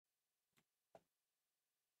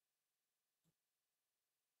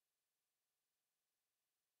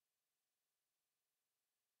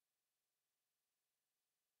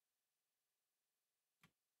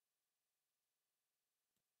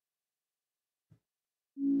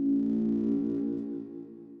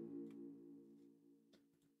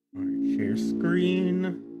Share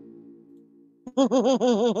screen.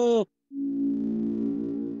 You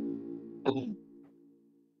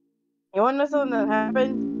want to know something that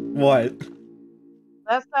happened? What?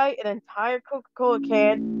 Last night, an entire Coca-Cola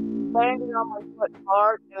can landed on my foot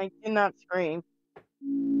hard, and I did not scream.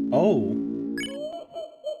 Oh.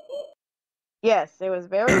 Yes, it was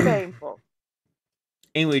very painful.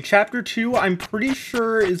 Anyway, chapter 2, I'm pretty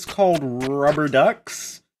sure is called Rubber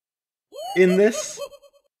Ducks in this.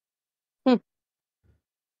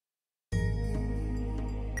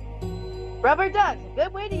 Rubber ducks, a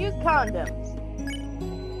good way to use condoms.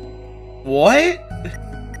 What?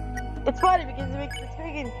 It's funny because it makes the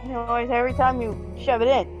squeaking noise every time you shove it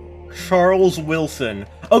in. Charles Wilson.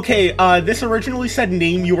 Okay, this originally said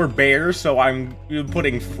name your bear, so I'm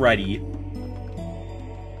putting Freddy.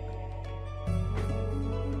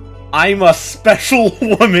 I'm a special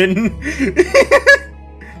woman.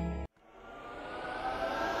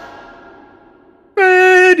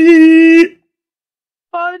 Freddy!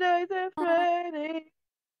 Five Nights at Freddy.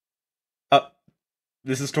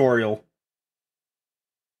 This is Toriel.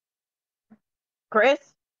 Chris,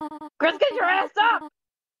 get your ass up!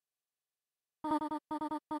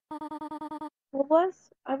 What was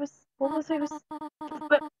I?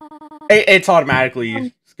 It's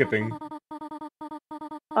automatically skipping.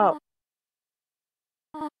 Oh.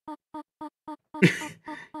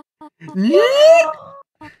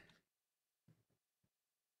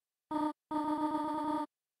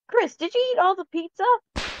 Chris, did you eat all the pizza?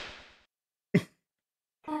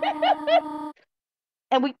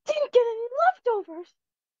 And we didn't get any leftovers.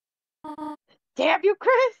 Damn you,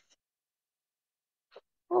 Chris!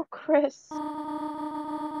 Oh, Chris.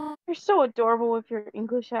 You're so adorable with your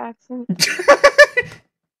English accent.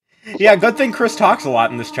 Yeah, good thing Chris talks a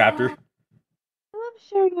lot in this chapter. I love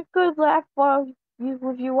sharing a good laugh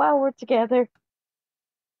with you while we're together.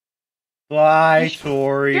 Bye, This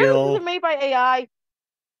Toriel. is made by AI.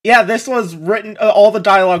 Yeah, this was written, all the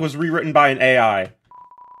dialogue was rewritten by an AI.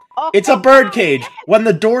 Oh, It's a birdcage. When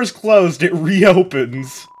the door's closed, it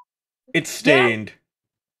reopens. It's stained. Yes.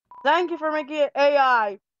 Thank you for making it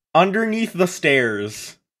AI. Underneath the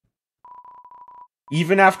stairs.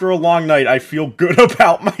 Even after a long night, I feel good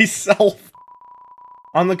about myself.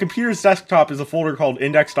 On the computer's desktop is a folder called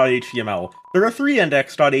index.html. There are 3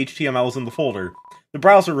 index.htmls in the folder. The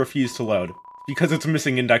browser refused to load, because it's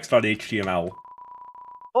missing index.html.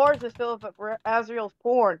 Or is this Philip Azriel's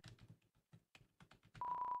porn?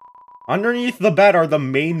 Underneath the bed are the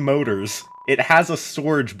main motors. It has a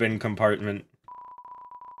storage bin compartment.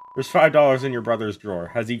 There's $5 in your brother's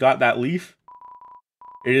drawer. Has he got that leaf?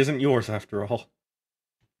 It isn't yours after all.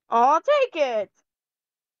 I'll take it.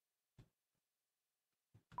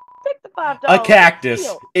 Take the $5. A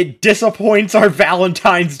cactus. It disappoints our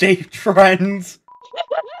Valentine's Day trends.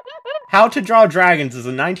 How to Draw Dragons is a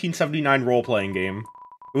 1979 role-playing game.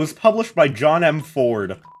 It was published by John M.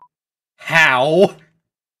 Ford. How?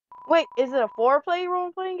 Wait, is it a 4-player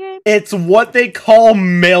role-playing game? It's what they call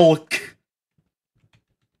milk.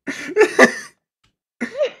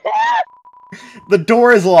 The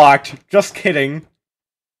door is locked. Just kidding.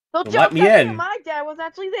 Don't Let me in. My dad was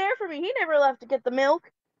actually there for me. He never left to get the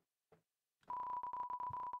milk.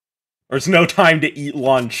 There's no time to eat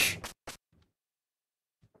lunch.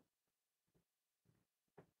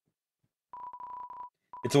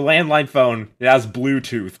 It's a landline phone. It has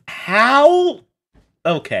Bluetooth. How?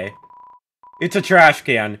 Okay. It's a trash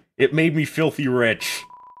can. It made me filthy rich.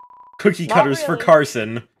 Cookie Not cutters for really.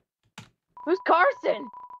 Carson. Who's Carson?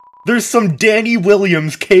 There's some Danny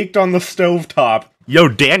Williams caked on the stovetop. Yo,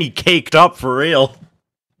 Danny caked up for real.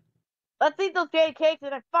 Let's eat those gay cakes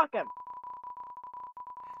and then fuck him.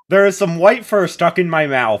 There is some white fur stuck in my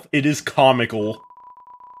mouth. It is comical.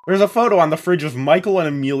 There's a photo on the fridge of Michael and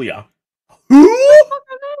Amelia. Who?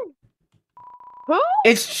 Who?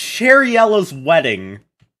 It's Cherriella's wedding.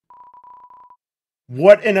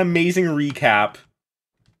 What an amazing recap.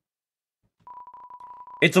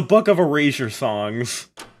 It's a book of erasure songs.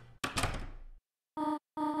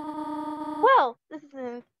 Well, this is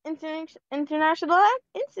an international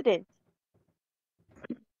incident.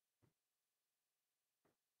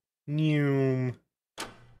 Noom.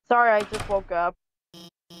 Sorry, I just woke up.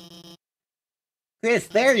 Chris,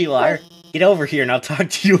 there you are. Get over here and I'll talk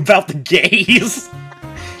to you about the gays.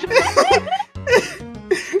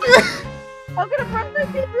 I'm gonna brush my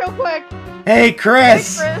teeth real quick. Hey,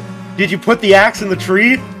 Chris! Hey, Chris. Did you put the axe in the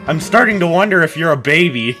tree? I'm starting to wonder if you're a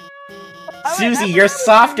baby. Alright, Susie, that's you're another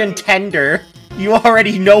soft thing. and tender. You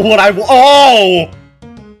already know what I Oh!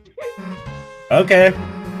 Okay.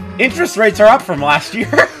 Interest rates are up from last year.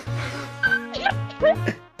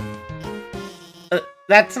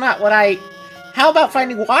 That's not what I... How about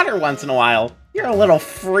finding water once in a while? You're a little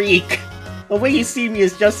freak. The way you see me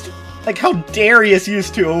is just like how Darius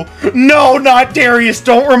used to. No, not Darius,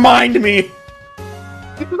 don't remind me!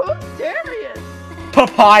 Who's Darius?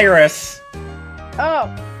 Papyrus.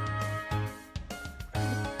 Oh.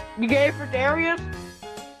 You gay for Darius?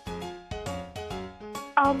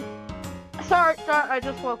 Sorry, I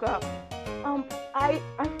just woke up. I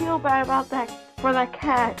feel bad about that, for that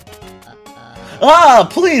cat. Ah,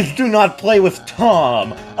 please do not play with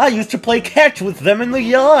Tom. I used to play catch with them in the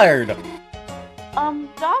yard.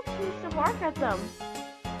 Dogs used to bark at them.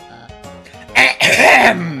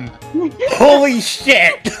 Ahem. Holy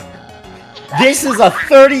shit! This is a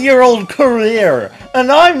 30-year-old career,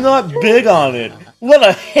 and I'm not big on it. What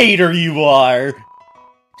a hater you are.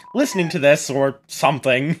 Listening to this, or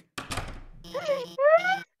something.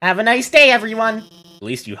 Have a nice day, everyone. At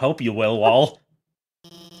least you hope you will, lol.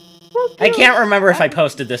 I can't remember if I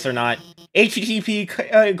posted this or not.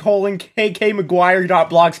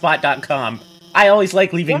 http://kkmcguire.blogspot.com. I always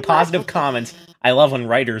like leaving positive comments. I love when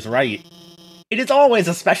writers write. It is always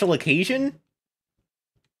a special occasion.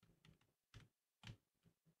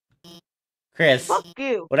 Chris, Fuck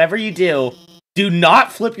you. whatever you do, do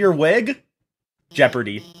not flip your wig.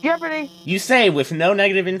 Jeopardy. Jeopardy. You say with no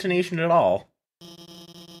negative intonation at all.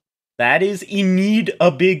 That is, you need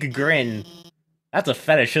a big grin. That's a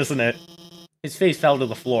fetish, isn't it? His face fell to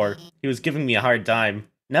the floor. He was giving me a hard time.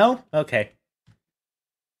 No? Okay.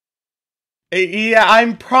 Yeah,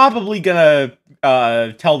 I'm probably gonna,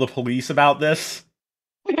 tell the police about this.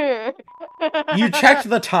 You checked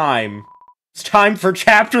the time. It's time for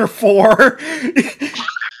Chapter 4!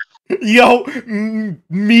 Yo,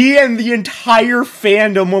 me and the entire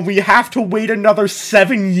fandom when we have to wait another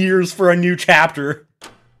 7 years for a new chapter.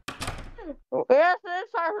 Yes,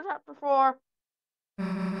 it's time for Chapter 4.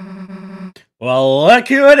 Well, look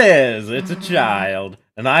who it is! It's a child.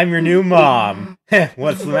 And I'm your new mom. Heh,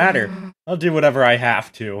 what's the matter? I'll do whatever I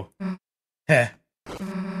have to. Heh.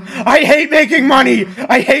 I hate making money!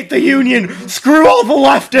 I hate the union! Screw all the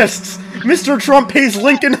leftists! Mr. Trump pays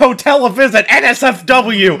Lincoln Hotel a visit!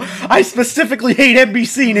 NSFW! I specifically hate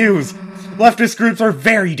NBC News! Leftist groups are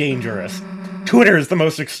very dangerous. Twitter is the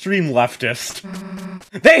most extreme leftist.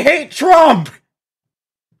 They hate Trump!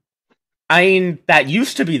 I mean, that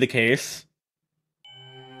used to be the case.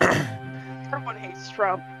 Everyone hates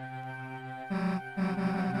Trump.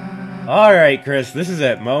 Alright, Chris, this is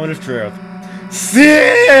it. Moment of truth.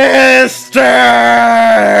 Sister!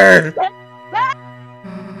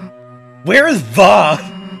 Where is the?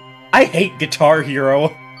 I hate Guitar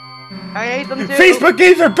Hero. I hate them too. Facebook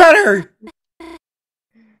games are better!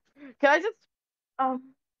 Can I just,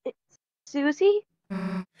 Susie?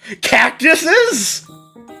 Cactuses?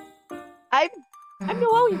 I'm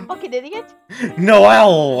Noelle, you fucking idiot.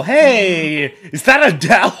 Noelle, hey! Is that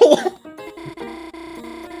Adele?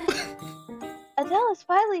 Adele is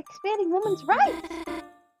finally expanding women's rights.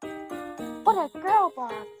 What a girl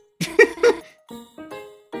boss.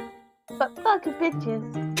 But fuck bitches.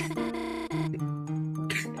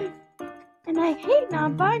 And I hate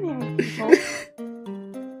non-binary people.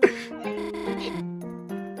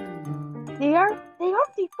 They are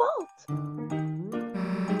default.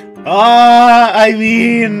 I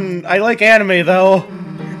mean, I like anime though.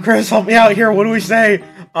 Chris, help me out here. What do we say?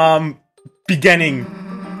 Beginning.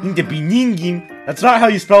 In the beginning. That's not how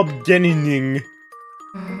you spell beginning.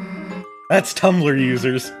 That's Tumblr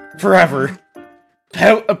users. Forever.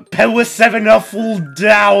 Power 7 up, full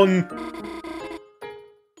down.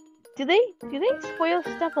 Do they spoil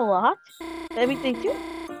stuff a lot? Everything too?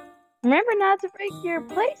 Remember not to break your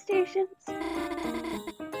PlayStations.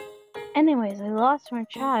 Anyways, I lost my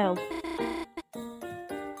child.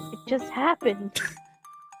 It just happened.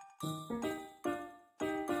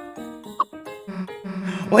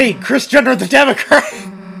 Wait, Chris Jenner the Democrat!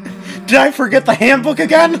 Did I forget the handbook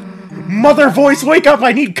again? Mother voice, wake up,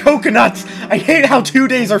 I need coconuts! I hate how 2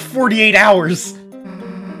 days are 48 hours!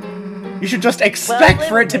 You should just expect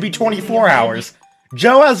for it to be 24 hours.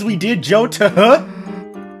 Joe as we did Joe to her?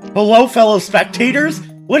 Hello, fellow spectators?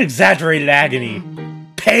 What exaggerated agony.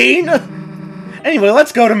 Pain? Anyway,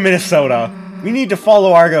 let's go to Minnesota. We need to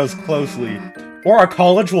follow Argos closely. Or our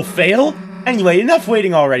college will fail? Anyway, enough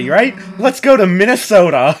waiting already, right? Let's go to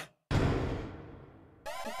Minnesota.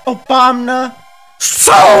 Obama.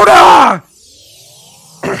 Soda!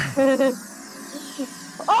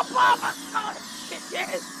 Obama!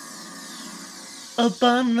 Yes.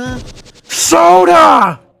 Obama.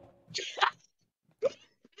 Soda!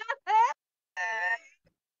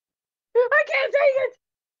 I can't take it!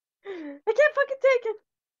 I can't fucking take it!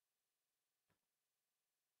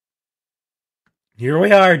 Here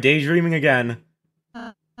we are, daydreaming again.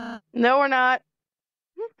 No, we're not.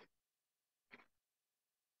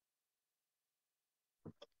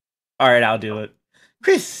 Alright, I'll do it.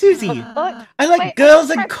 Chris, Susie! What? I like Wait,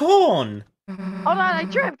 girls and corn! Hold on, I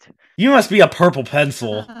tripped. You must be a purple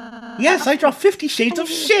pencil. Yes, I draw 50 Shades of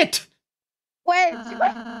shit! Wait.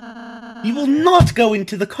 You will not go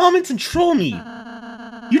into the comments and troll me!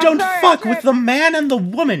 You don't fuck with the man and the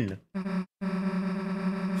woman!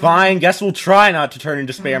 Fine, guess we'll try not to turn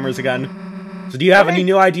into spammers again. So do you have any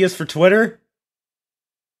new ideas for Twitter?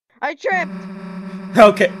 I tripped.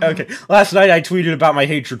 Okay. Last night I tweeted about my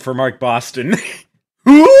hatred for Mark Boston.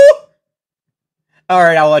 Who?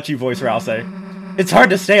 Alright, I'll let you voice Rousey. It's hard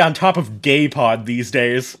to stay on top of gay pod these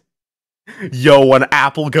days. Yo, when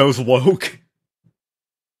Apple goes woke.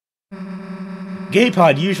 Gay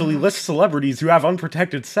pod usually lists celebrities who have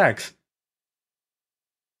unprotected sex.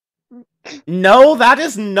 No, that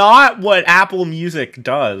is not what Apple Music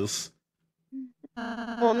does.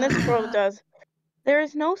 Well, Miss Pro does. There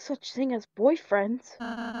is no such thing as boyfriends.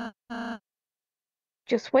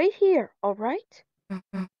 Just wait here, alright?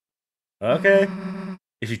 Okay.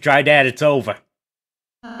 If you try that, it's over.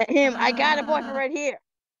 I got a boyfriend right here.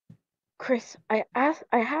 Chris, I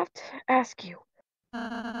have to ask you.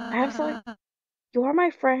 Absolutely, you are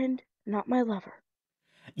my friend, not my lover.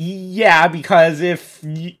 Yeah, because if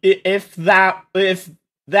we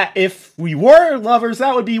were lovers,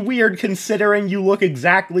 that would be weird. Considering you look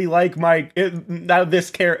exactly like you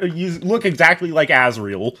look exactly like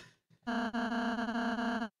Azriel.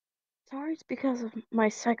 Sorry, it's because of my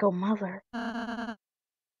psycho mother.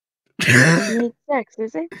 You need sex,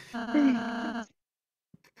 is it?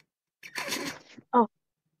 Oh,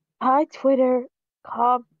 hi Twitter,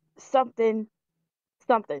 something.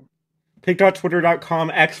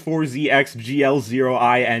 Pic.twitter.com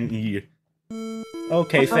x4zxgl0ine.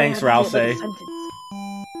 Okay, thanks, Rousey.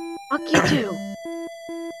 Fuck you too.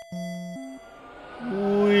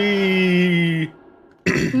 Wee.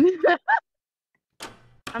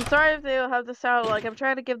 I'm sorry if they have to sound like I'm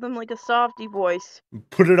trying to give them like a softy voice.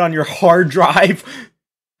 Put it on your hard drive.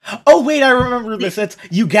 Oh wait, I remember this. It's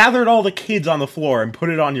you gathered all the kids on the floor and put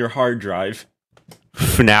it on your hard drive.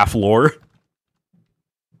 FNAF lore.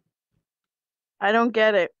 I don't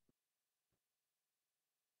get it.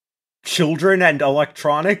 Children and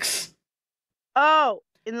electronics? Oh,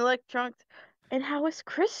 in electronics. And how is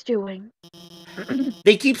Chris doing?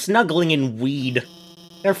 They keep snuggling in weed.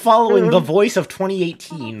 They're following the voice of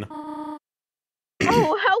 2018. Oh,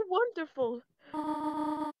 how wonderful.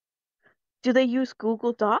 Do they use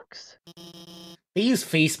Google Docs? They use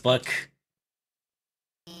Facebook.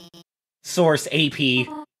 Source AP.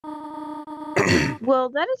 Well,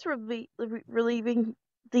 that is relieving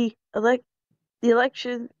the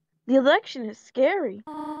election. The election is scary.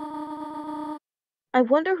 I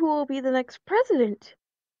wonder who will be the next president.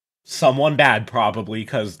 Someone bad, probably,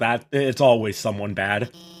 because it's always someone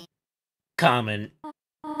bad. Comment.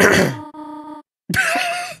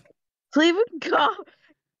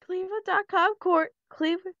 Cleveland.com court.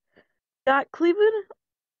 Cleveland,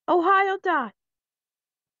 Ohio.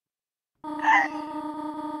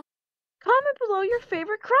 Comment below your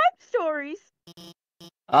favorite crime stories.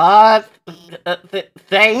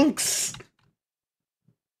 Thanks.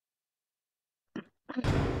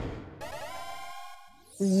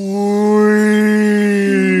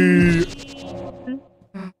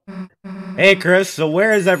 Hey Chris, so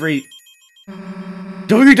where is every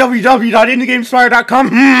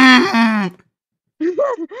www.indiegamespire.com?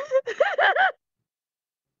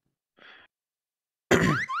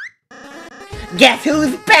 Guess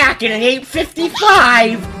who's back in an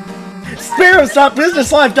 855?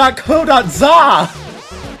 Sparrows.businesslife.co.za.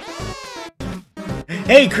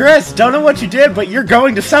 Hey Chris, don't know what you did, but you're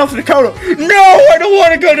going to South Dakota. No, I don't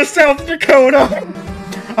want to go to South Dakota.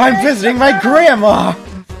 I'm visiting my grandma.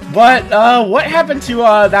 But, what happened to,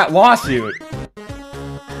 that lawsuit?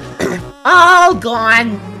 All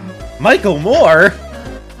gone. Michael Moore?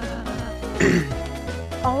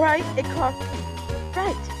 Alright, it cost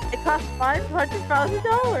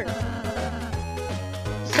 $500,000.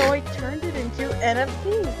 So I turned it into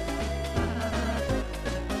NFT.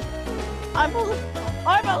 I'm a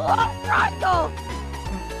lot fragile.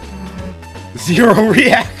 Zero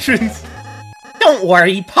reactions. Don't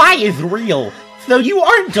worry, pie is real, so you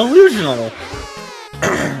aren't delusional.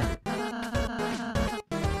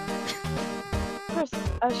 Chris,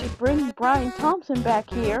 I should bring Brian Thompson back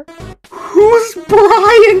here. Who's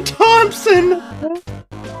Brian Thompson?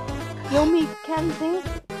 You'll meet Ken Zenner.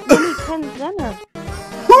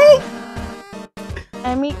 Who?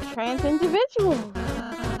 And meet trans individuals.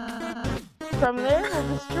 from there will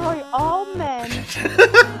destroy all men.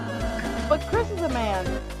 But Chris is a man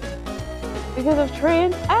because of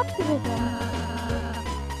trans activism.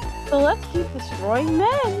 So let's keep destroying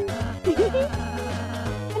men.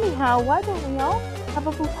 Anyhow, why don't we all have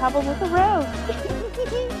a look around?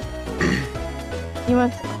 You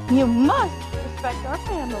must respect our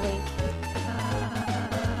family.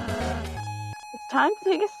 It's time to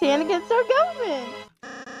take a stand against our government.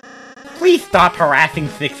 Please stop harassing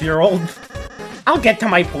 6-year-olds. I'll get to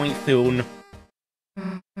my point soon.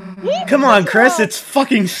 Come on, Chris, it's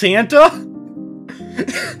fucking Santa?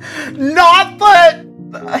 Not that...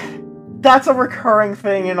 That's a recurring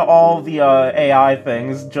thing in all the AI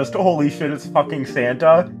things. Just, holy shit, it's fucking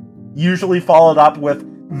Santa. Usually followed up with,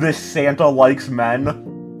 this Santa likes men.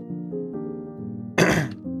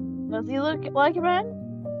 Does he look like a man?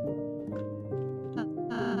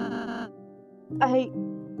 I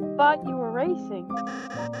thought you were racing.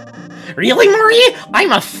 Really, Marie?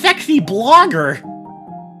 I'm a sexy blogger!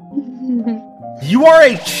 You are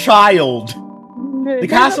a child! The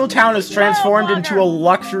castle town is transformed into a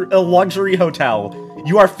luxury hotel.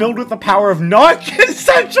 You are filled with the power of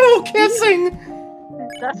non-consensual kissing!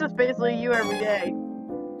 That's just basically you every day.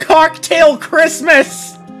 Cocktail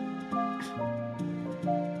Christmas!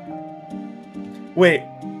 Wait.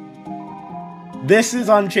 This is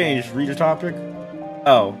unchanged. Read a topic?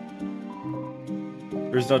 Oh.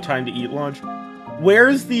 There's no time to eat lunch.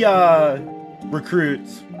 Where's the,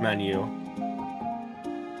 recruits menu?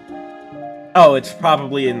 Oh, it's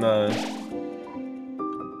probably in the...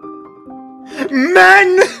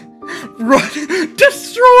 Men! Run!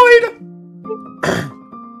 Destroyed!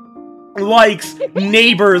 Likes,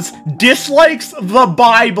 neighbors, dislikes the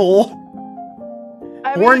Bible.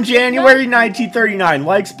 Born January 1939,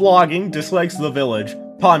 likes blogging, dislikes the village.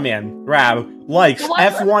 Pawnman, Rab, likes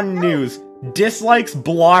F1 News, dislikes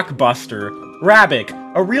Blockbuster. Rabbit,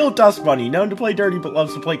 a real dust bunny, known to play dirty but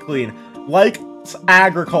loves to play clean. Likes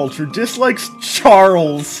agriculture, dislikes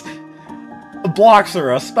Charles.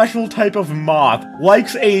 Bloxer, a special type of moth,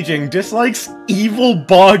 likes aging, dislikes evil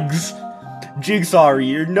bugs. Jigsaw,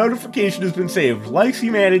 your notification has been saved, likes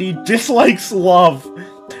humanity, dislikes love.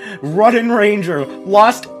 Rudden Ranger,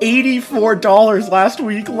 lost $84 last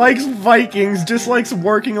week, likes Vikings, dislikes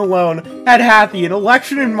working alone. Had Happy, an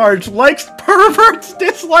election in March, likes perverts,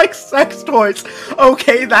 dislikes sex toys.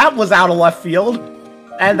 Okay, that was out of left field.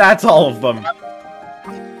 And that's all of them.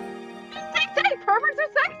 Perverts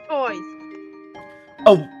are sex toys!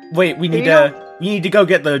 Oh, wait, we need to go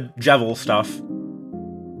get the Jevil stuff.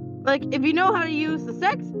 Like, if you know how to use the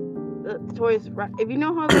sex toys right, if you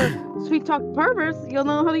know how to sweet talk perverts, you'll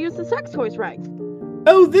know how to use the sex toys right.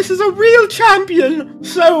 Oh, this is a real champion!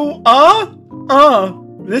 So,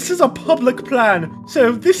 this is a public plan.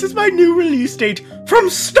 So, this is my new release date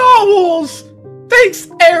from Star Wars! Thanks,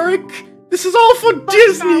 Eric! This is all for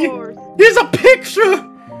Disney! Here's a picture!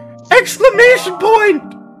 Exclamation point!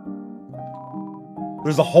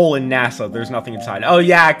 There's a hole in NASA, there's nothing inside. Oh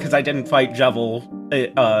yeah, because I didn't fight Jevil,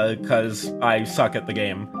 because I suck at the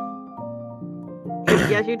game.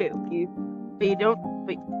 Yes, you do. You don't,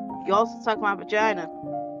 but you also suck my vagina.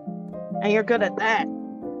 And you're good at that.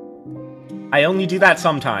 I only do that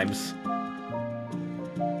sometimes.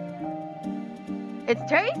 It's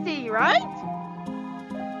tasty, right?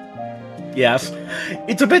 Yes.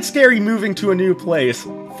 It's a bit scary moving to a new place.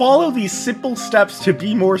 Follow these simple steps to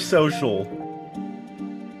be more social.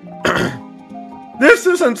 This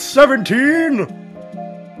isn't 17!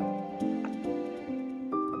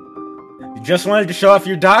 You just wanted to show off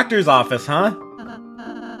your doctor's office, huh? No,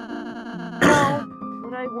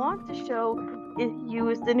 what I want to show you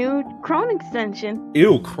is the new Chrome extension.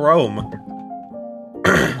 Ew, Chrome.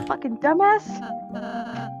 Fucking dumbass.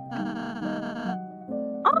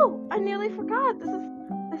 Oh, I nearly forgot.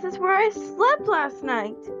 This is where I slept last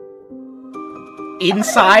night.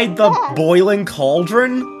 Inside the boiling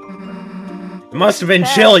cauldron? It must have been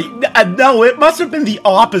chilly. No, it must have been the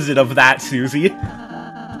opposite of that, Susie.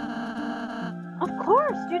 Of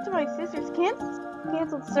course, due to my sister's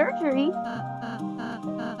canceled surgery.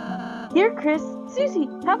 Here, Chris, Susie,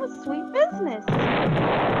 have a sweet business.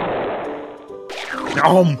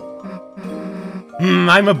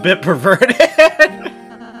 I'm a bit perverted.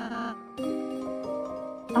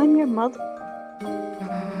 I'm your mother.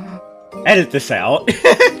 Edit this out.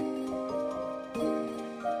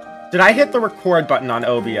 Did I hit the record button on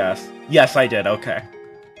OBS? Yes, I did. Okay.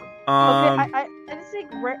 Okay, I just think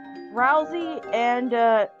Rousey and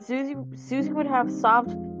Susie would have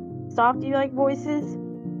softy-like voices.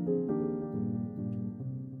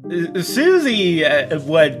 Susie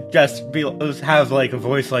would just have like a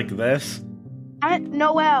voice like this.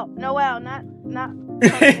 Noel, not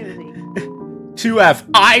Susie. 2F,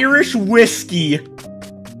 Irish whiskey.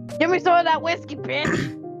 Give me some of that whiskey,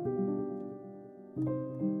 bitch.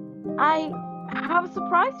 I have a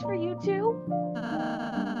surprise for you two.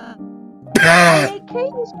 I made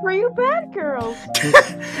cages for you bad girls.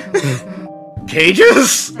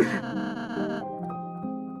 Cages?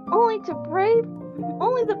 Only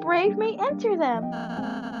the brave may enter them.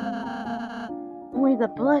 Only the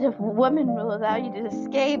blood of a woman will allow you to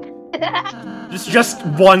escape. It's just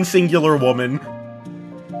one singular woman.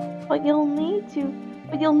 But you'll need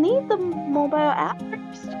the mobile app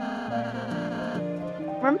first.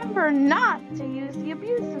 Remember not to use the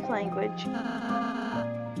abusive language.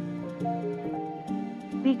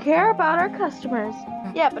 We care about our customers.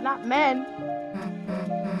 Yeah, but not men.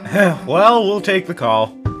 Well, we'll take the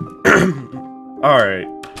call. Alright.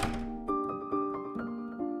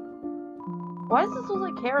 Why does this look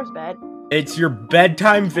like Kara's bed? It's your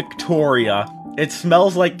bedtime Victoria. It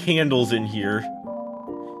smells like candles in here.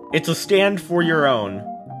 It's a stand for your own.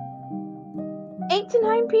 8 to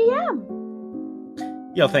 9 p.m.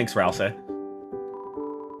 Yo, thanks, Rouse.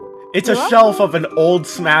 It's a shelf of an old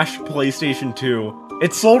smashed PlayStation 2.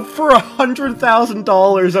 It sold for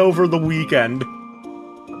 $100,000 over the weekend.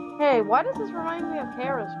 Hey, why does this remind me of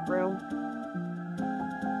Kara's room?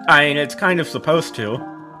 I mean, it's kind of supposed to.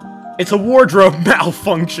 It's a wardrobe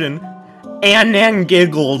malfunction. And then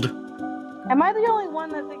giggled. Am I the only one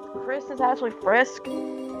that thinks Chris is actually Frisk?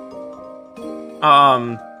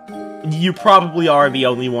 You probably are the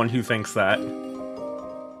only one who thinks that.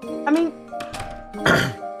 I mean...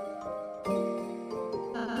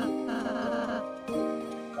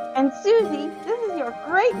 And Susie, this is your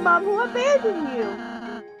great mom who abandoned you.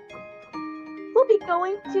 We'll be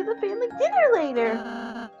going to the family dinner later.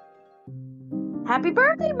 Happy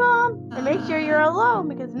birthday, Mom! And make sure you're alone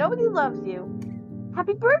because nobody loves you.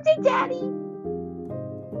 Happy birthday, Daddy!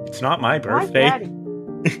 It's not my birthday. Why Daddy?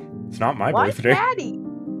 It's not my Why birthday. Daddy?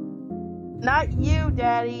 Not you,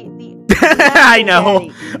 Daddy. I know.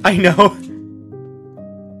 Daddy. I know.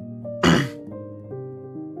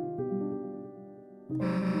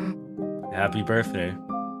 Happy birthday.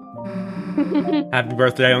 Happy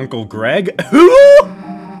birthday, Uncle Greg. Who?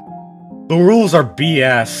 The rules are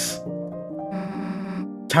BS.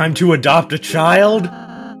 Time to adopt a child?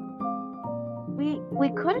 We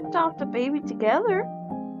could adopt a baby together.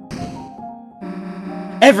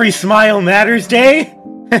 Every smile matters day?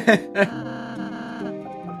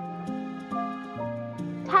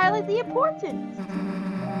 Highlight the importance.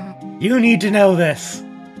 You need to know this.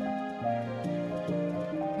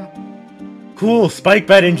 Cool, spike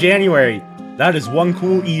bed in January. That is one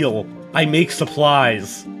cool eel. I make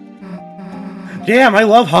supplies. Damn, I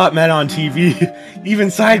love hot men on TV.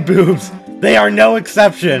 Even side boobs. They are no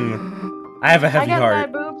exception. I have a heavy heart.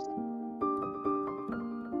 Side boobs.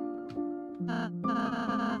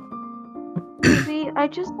 See, I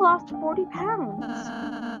just lost 40 pounds.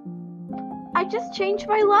 I just changed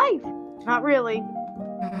my life. Not really.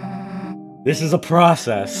 This is a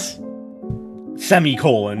process.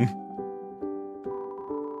 Semicolon.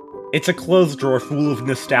 It's a clothes drawer full of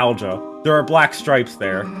nostalgia. There are black stripes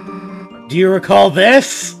there. Do you recall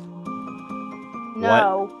this?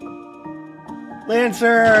 No. What?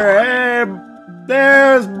 Lancer! Hey,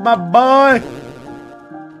 there's my boy!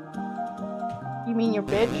 You mean your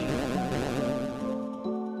bitch?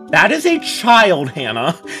 That is a child,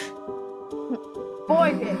 Hannah.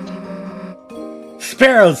 Boy bitch.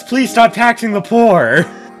 Sparrows, please stop taxing the poor.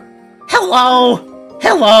 Hello!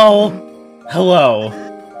 Hello! Hello!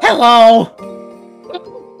 Hello!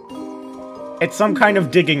 It's some kind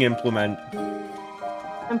of digging implement.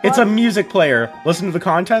 It's a music player. Listen to the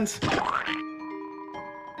contents.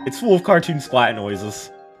 It's full of cartoon splat noises.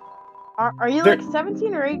 Are you like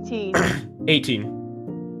 17 or 18?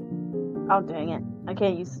 18. Oh, dang it. I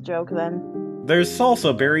can't use the joke then. There's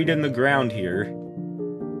salsa buried in the ground here.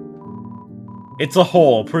 It's a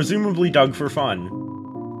hole, presumably dug for fun.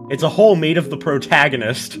 It's a hole made of the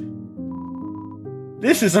protagonist.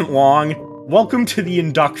 This isn't long. Welcome to the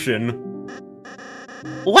induction.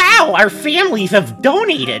 Wow, our families have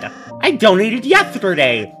donated! I donated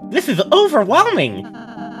yesterday! This is overwhelming!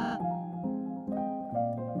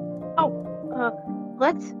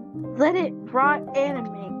 Let it rot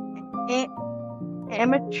animate.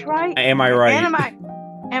 Am I right? Am I right?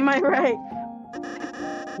 Am I right?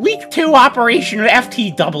 Week 2 Operation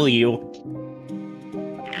FTW.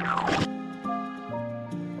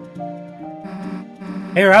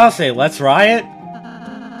 Here, I'll say, let's riot.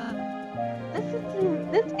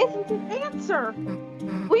 This isn't an answer.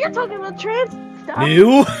 Well, you're talking about trans stuff.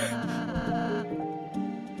 New?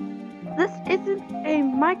 This isn't a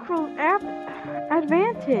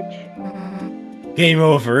advantage. Game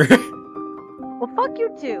over. Well, fuck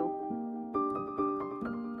you too.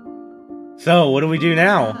 So, what do we do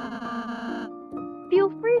now?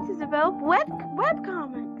 Feel free to develop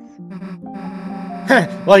webcomics.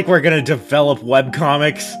 Like we're gonna develop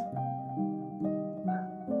webcomics.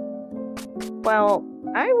 Well,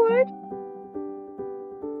 I would.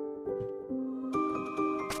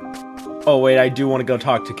 Oh wait, I do want to go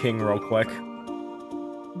talk to King real quick.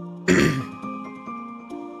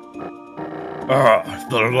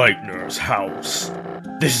 The Lightner's house.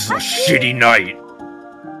 This is a shitty night.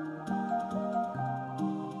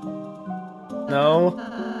 No?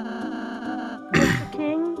 Mr.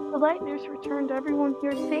 King, the Lightners returned everyone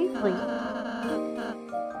here safely.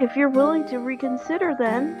 If you're willing to reconsider,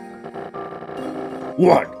 then...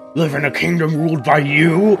 What? Live in a kingdom ruled by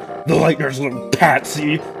you? The Lightner's little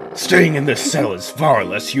patsy? Staying in this cell is far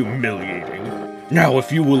less humiliating. Now,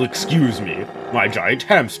 if you will excuse me, my giant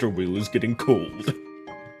hamster wheel is getting cold.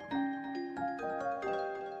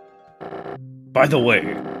 By the way,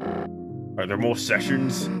 are there more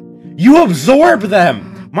sessions? You absorb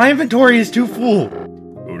them! My inventory is too full.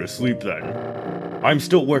 Go to sleep then. I'm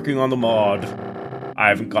still working on the mod. I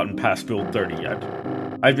haven't gotten past build 30 yet.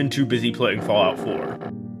 I've been too busy playing Fallout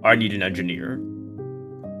 4. I need an engineer.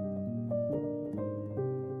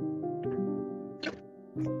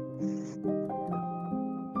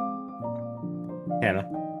 Hannah.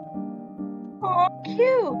 Oh,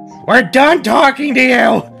 cute! We're done talking to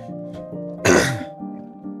you!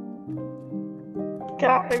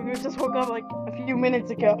 God, you just woke up like a few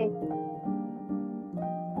minutes ago.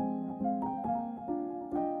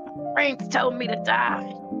 Brain's telling me to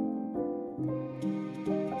die.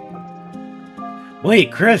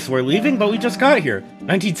 Wait, Chris, we're leaving, but we just got here.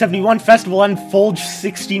 1971 Festival on Folge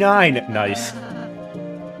 69. Nice.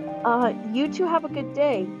 You two have a good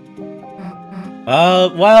day.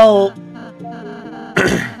 Well...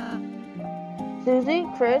 Susie,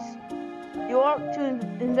 Chris, you want to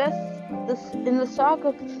invest in the stock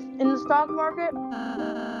market?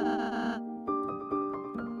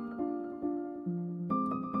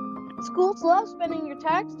 Schools love spending your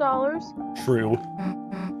tax dollars. True.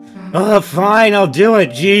 Fine, I'll do it,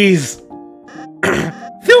 jeez.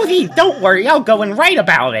 Susie, don't worry, I'll go and write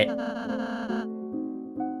about it.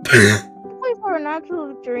 Boys are a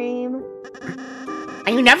natural dream.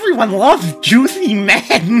 I mean, everyone loves juicy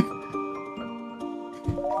men.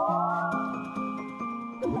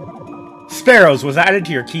 Sparrows was added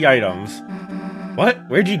to your key items. What?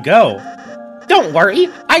 Where'd you go? Don't worry,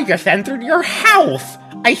 I just entered your house.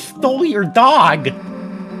 I stole your dog.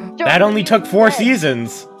 That only took 4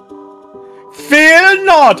 seasons. Fear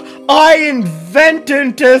not! I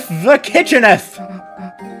inventeth the kitcheneth!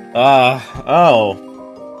 Oh.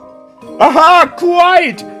 Aha,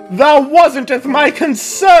 quite! Thou wasn'teth my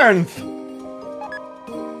concern!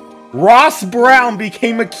 Ross Brown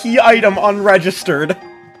became a key item unregistered.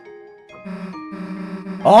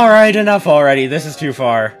 Alright, enough already. This is too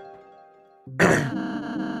far.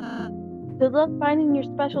 Good luck finding your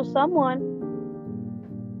special someone.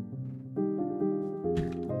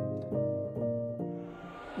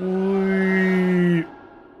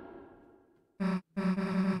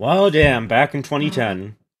 Well, damn, back in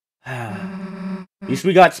 2010. At least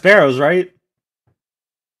we got sparrows, right?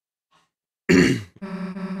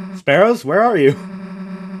 Sparrows, where are you?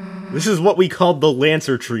 This is what we called the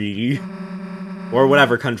Lancer Treaty. Or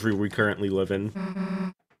whatever country we currently live in.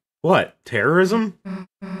 What? Terrorism?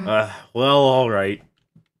 Well, alright.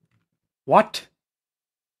 What?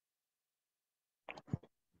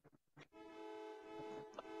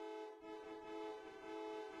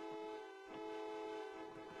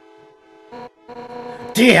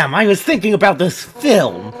 Damn, I was thinking about this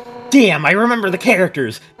film. Damn, I remember the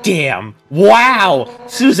characters. Damn. Wow.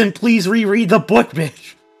 Susan, please reread the book,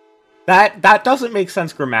 bitch. That doesn't make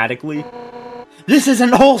sense grammatically. This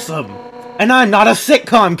isn't wholesome. And I'm not a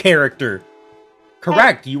sitcom character.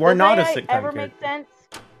 Correct, you are not a sitcom ever character.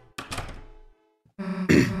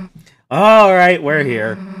 Make sense? Alright, we're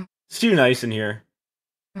here. It's too nice in here.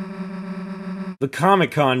 The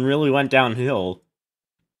Comic-Con really went downhill.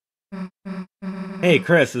 Hey,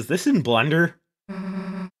 Chris, is this in Blender?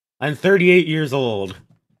 I'm 38 years old.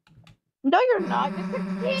 No, you're not. You're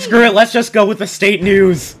 16. Screw it, let's just go with the state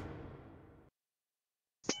news.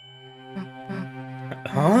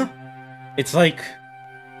 Huh? It's like...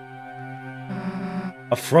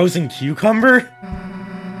 a frozen cucumber?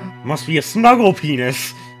 Must be a snuggle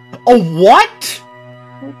penis. A what?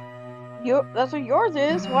 That's what yours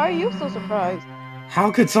is. Why are you so surprised?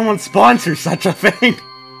 How could someone sponsor such a thing?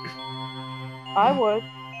 I would.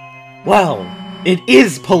 Well, it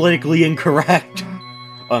is politically incorrect.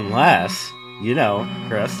 Unless, you know,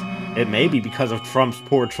 Chris, it may be because of Trump's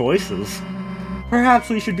poor choices. Perhaps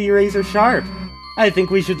we should be razor sharp. I think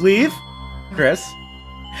we should leave. Chris?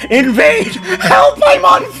 Invade! Help! I'm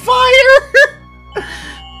on fire!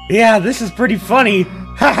 Yeah, this is pretty funny.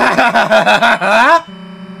 Ha ha ha ha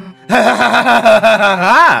ha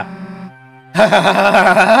ha ha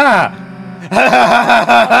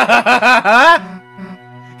ha.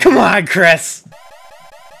 Come on, Chris.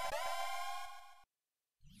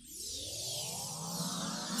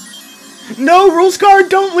 No, Rules Guard,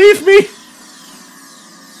 don't leave me!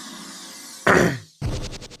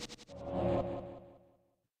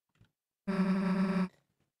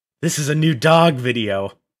 This is a new dog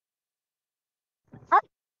video.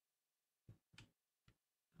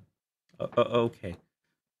 Okay.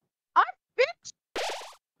 Bitch!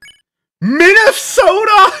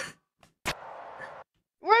 Minnesota!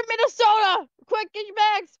 We're in Minnesota! Quick, get your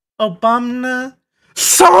bags! Obama.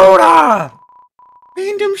 Soda!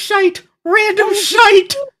 Random shite! Random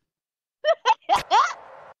shite!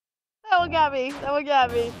 That one got me. That one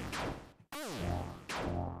got me.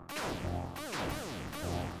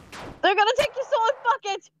 They're gonna take your stolen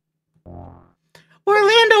bucket!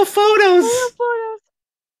 Orlando photos!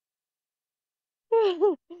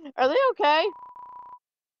 Are they okay?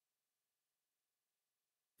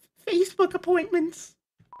 Facebook appointments.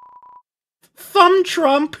 Thumb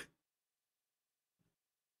Trump.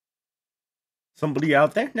 Somebody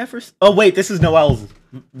out there never. Oh wait, this is Noelle's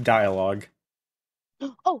dialogue.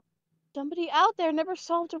 Oh, somebody out there never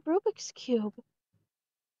solved a Rubik's Cube.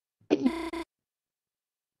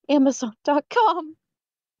 Amazon.com.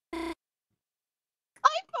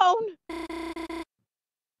 iPhone.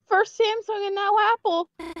 First Samsung and now Apple.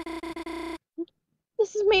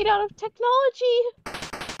 This is made out of technology.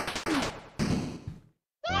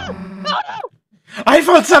 No! No, no!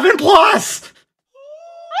 iPhone 7 Plus!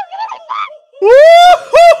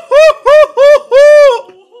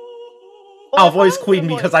 I'll voice Queen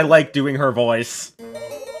because I like doing her voice.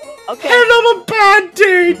 Okay. And on a bad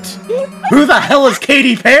date! Who the hell is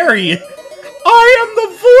Katy Perry? I am the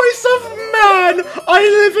voice of man! I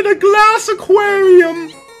live in a glass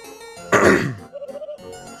aquarium!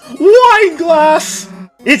 Wine glass!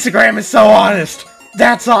 Instagram is so honest!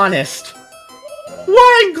 That's honest!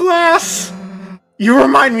 Wine glass! You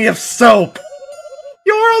remind me of soap!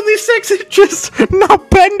 You're only 6 inches! Now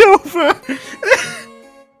bend over!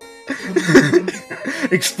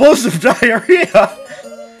 Explosive diarrhea!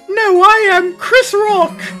 No, I am Chris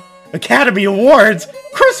Rock! Academy Awards!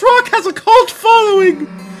 Chris Rock has a cult following!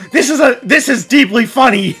 This is deeply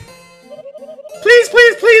funny! Please,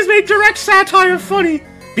 please, please make direct satire funny!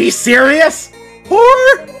 Be serious?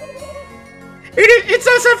 Horror? It's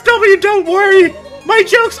SFW, don't worry! My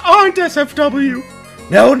jokes aren't SFW!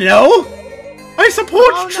 No, no! I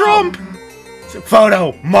support Trump! No.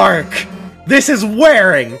 Photo, Mark! This is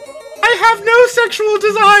wearing! I have no sexual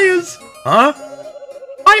desires! Huh?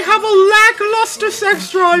 I have a lackluster sex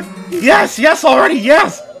drive! Yes, yes already,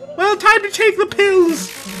 yes! Well, time to take the pills!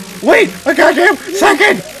 Wait, a goddamn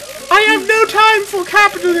second! I have no time for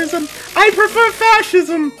capitalism! I prefer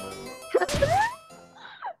fascism!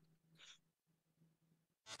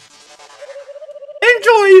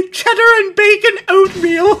 Enjoy cheddar and bacon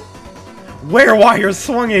oatmeal! Wear wire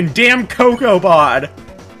swung in damn cocoa bod!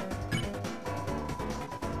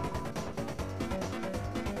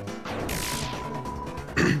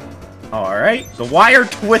 Alright, the wire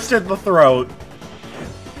twisted the throat.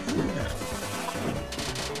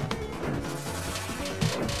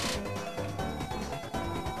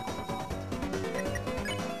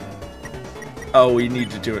 Oh, we need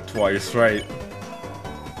to do it twice, right?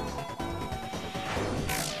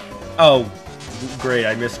 Oh, great,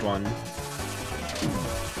 I missed one.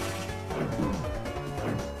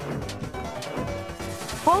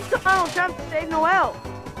 Hold Donald Trump to save Noel.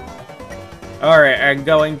 Alright, I'm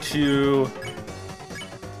going to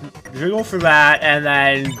jiggle for that and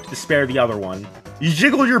then spare the other one. You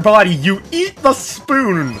jiggle your body, you eat the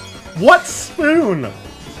spoon! What spoon?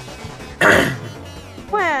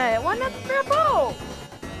 Wait, why not spare both?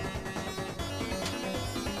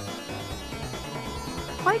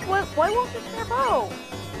 Mike, why won't you spare both?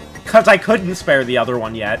 Because I couldn't spare the other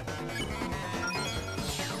one yet.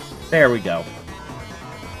 There we go.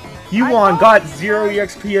 You won, got 0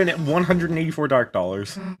 EXP and 184 Dark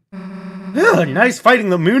Dollars. Ugh, nice fighting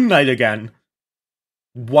the Moon Knight again.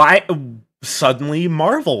 Why? Suddenly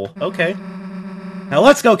Marvel. Okay. Now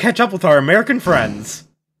let's go catch up with our American friends.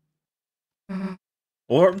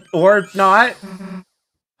 Or not.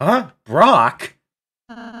 Huh? Brock?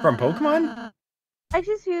 From Pokemon? I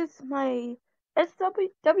just used my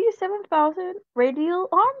SW7000 radial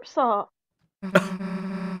arm saw.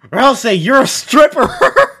 I'll say you're a stripper!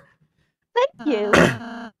 Thank you.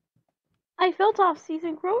 I filled off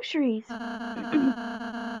season groceries.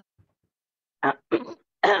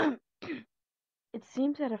 It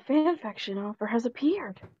seems that a fanfiction offer has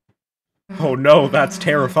appeared. Oh no, that's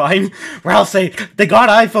terrifying. I'll say they got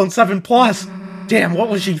iPhone 7 Plus. Damn, what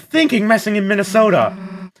was she thinking messing in Minnesota?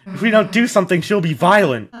 If we don't do something, she'll be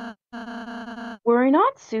violent. Worry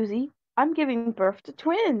not, Susie. I'm giving birth to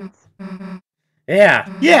twins.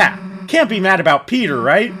 Yeah. Can't be mad about Peter,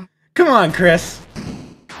 right? Come on, Chris.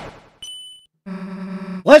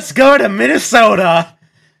 Let's go to Minnesota!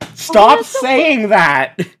 Stop that's so saying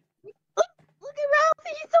that! Look at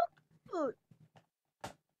Ralphie, he's so cute.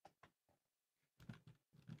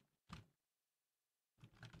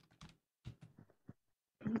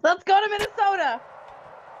 Let's go to Minnesota.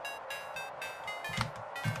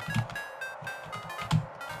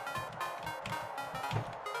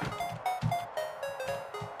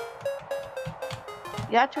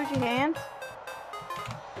 You got twitchy hands?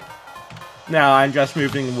 No, I'm just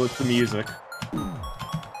moving with the music.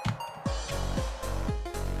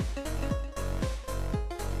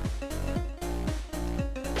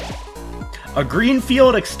 A green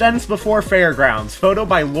field extends before fairgrounds. Photo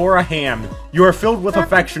by Laura Ham. You are filled with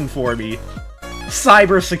affection for me.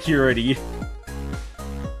 Cybersecurity.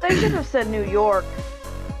 They should have said New York.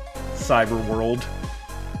 Cyber world.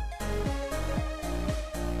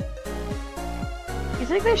 You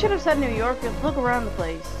think they should have said New York? Just look around the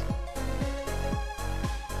place.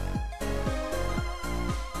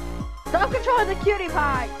 Stop controlling the cutie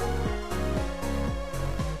pie!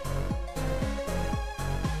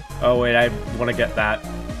 Oh wait, I want to get that.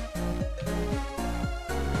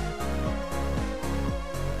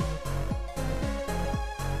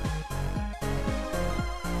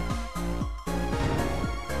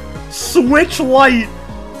 Switch light!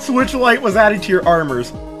 Switch light was added to your armors.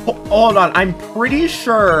 Hold on, I'm pretty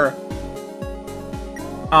sure...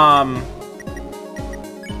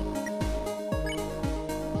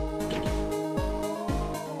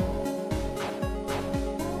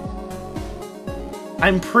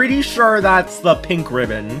 I'm pretty sure that's the pink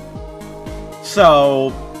ribbon. So,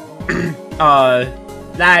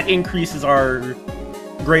 that increases our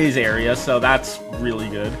graze area, so that's really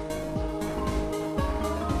good.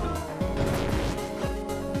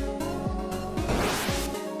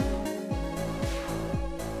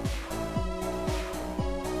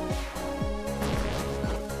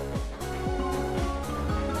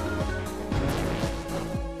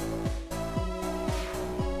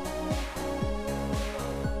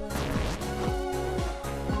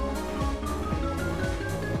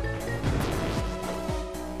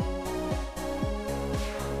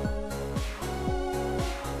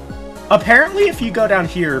 Apparently, if you go down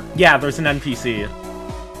here, yeah, there's an NPC.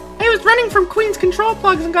 I was running from Queen's control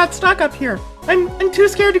plugs and got stuck up here. I'm too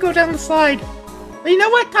scared to go down the slide. But you know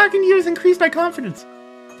what? Talking to you has increased my confidence.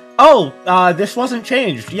 Oh, this wasn't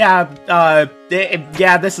changed. Yeah,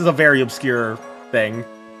 yeah, this is a very obscure thing.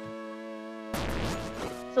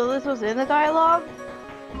 So this was in the dialogue?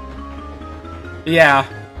 Yeah.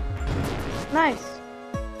 Nice.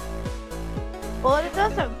 Well, it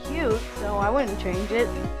does sound cute, so I wouldn't change it.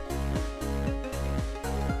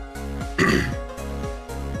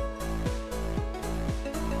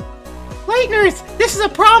 Lighteners, this is a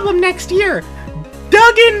problem next year.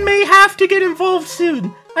 Duggan may have to get involved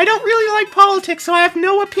soon. I don't really like politics, so I have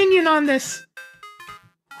no opinion on this.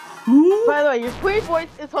 Who? By the way, your sweet voice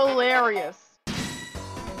is hilarious.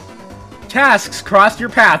 Tasks crossed your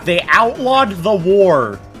path. They outlawed the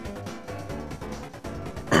war.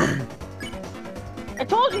 I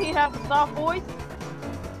told you he'd have a soft voice.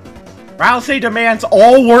 Rousey demands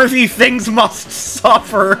all worthy things must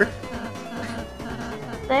suffer.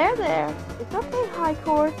 There. It's okay, High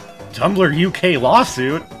Court. Tumblr UK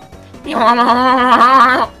lawsuit.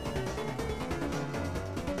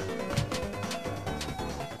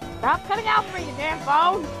 Stop cutting out for me, you damn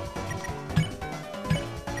phone!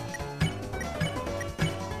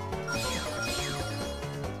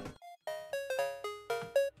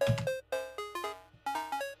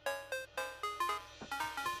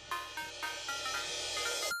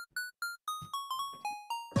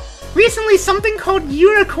 Recently, something called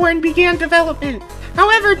Unicorn began development.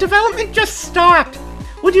 However, development just stopped.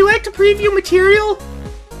 Would you like to preview material?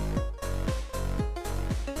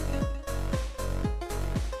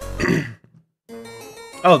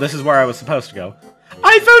 Oh, this is where I was supposed to go.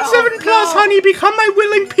 iPhone 7 Plus, honey, become my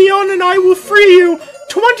willing peon and I will free you.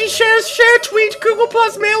 20 shares, share, tweet, Google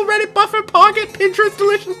Plus, mail, Reddit, Buffer, Pocket, Pinterest,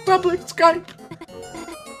 Delicious, Public, Skype.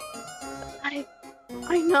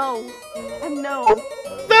 I know. I know.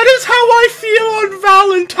 That is how I feel on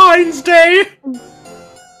Valentine's Day! I've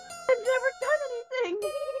never done anything!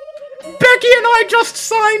 Becky and I just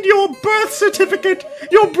signed your birth certificate!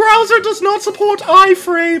 Your browser does not support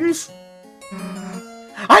iframes!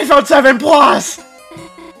 iPhone 7 Plus!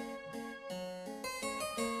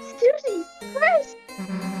 Susie! Chris!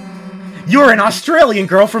 You're an Australian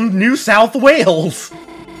girl from New South Wales!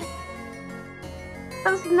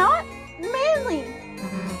 That's not manly!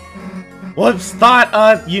 Whoops,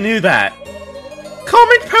 thought, you knew that.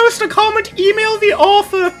 Comment, post a comment, email the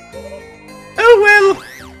author! Oh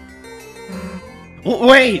well!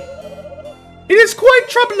 Wait! It is quite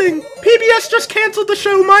troubling! PBS just cancelled the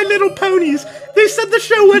show My Little Ponies! They said the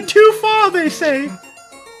show went too far, they say!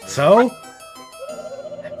 So?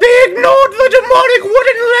 They ignored the demonic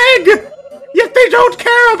wooden leg! Yet they don't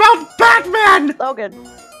care about Batman! Logan.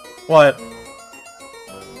 What?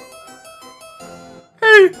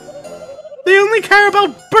 Hey! They only care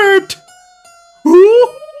about Bert! Who?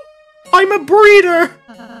 I'm a breeder!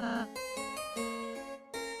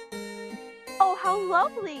 Oh, how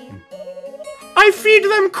lovely! I feed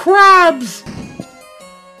them crabs!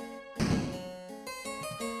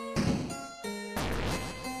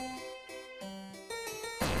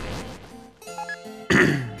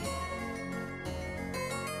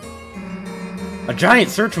 A giant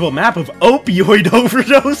searchable map of opioid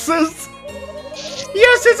overdoses?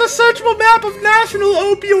 Yes, it's a searchable map of national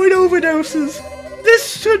opioid overdoses.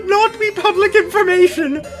 This should not be public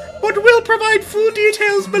information, but we'll provide full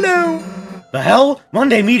details below. The hell?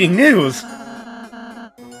 Monday meeting news!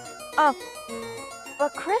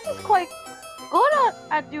 But Chris is quite good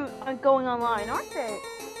at going online, aren't they?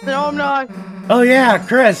 No, I'm not. Oh yeah,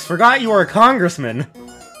 Chris, forgot you were a congressman.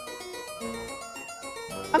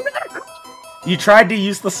 I'm not. You tried to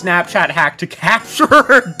use the Snapchat hack to capture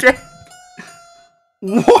her dick.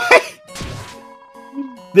 What?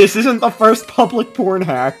 This isn't the first public porn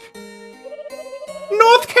hack.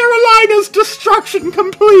 North Carolina's destruction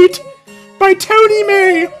complete by Tony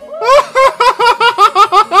May.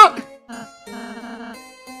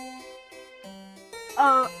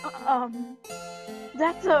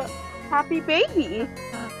 That's a happy baby.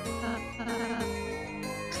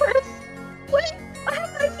 Chris, wait, I have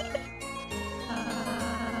an idea.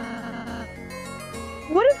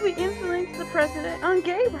 What if we influence the president on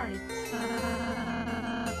gay rights?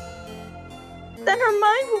 Then her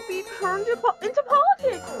mind will be turned into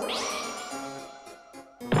politics.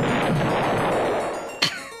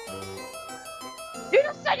 You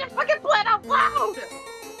just said your fucking plan out loud!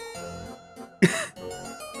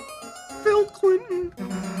 Bill Clinton.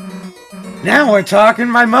 Now we're talking.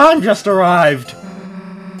 My mom just arrived.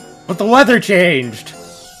 But the weather changed.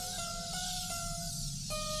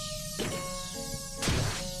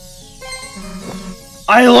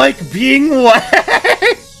 I like being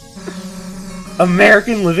wet.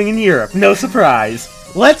 American living in Europe. No surprise.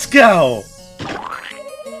 Let's go.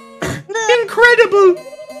 Incredible.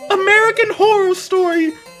 American Horror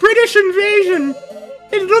Story. British invasion.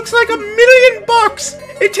 It looks like $1 million.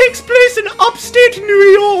 It takes place in upstate New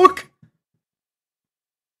York.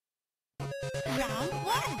 Round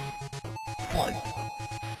one.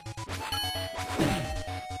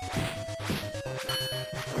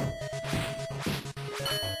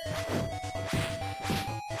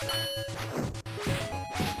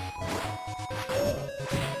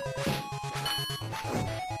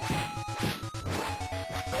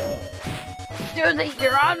 Susie,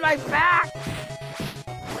 you're on my back!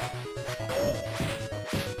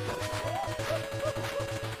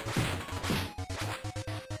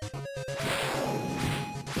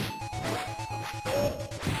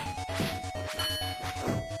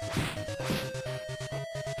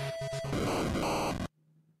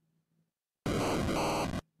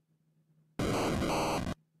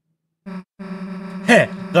 Heh,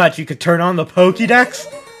 thought you could turn on the Pokédex?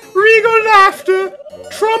 Regal laughter!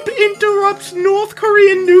 Trump interrupts North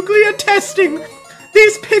Korean nuclear testing!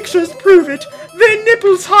 These pictures prove it! Their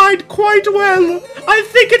nipples hide quite well! I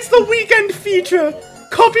think it's the weekend feature!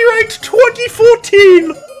 Copyright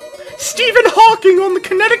 2014! Stephen Hawking on the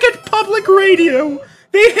Connecticut Public Radio!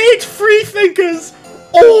 They hate free thinkers!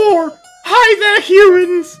 Or, hi there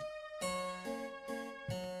humans!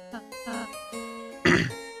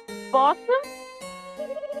 Boston?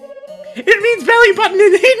 It means belly button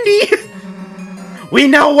in Hindi! We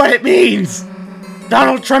know what it means!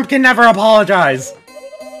 Donald Trump can never apologize!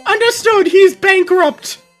 Understood, he's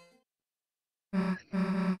bankrupt!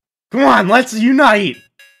 Come on, let's unite!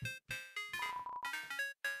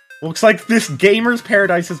 Looks like this gamer's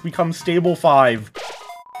paradise has become stable 5.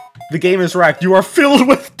 The game is wrecked. You are filled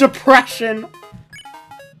with depression!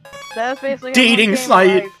 That's basically Dating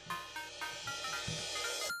site.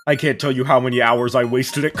 I can't tell you how many hours I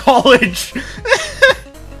wasted at college.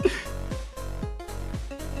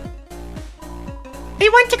 I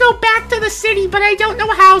want to go back to the city, but I don't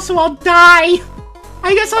know how, so I'll die.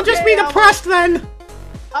 I guess I'll just be depressed then.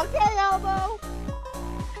 Okay, Elbow.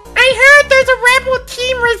 I heard there's a rebel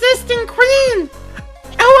team resisting Queen.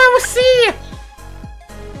 OOC.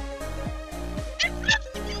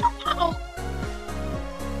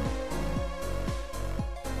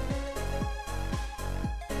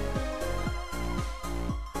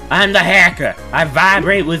 I'm the hacker. I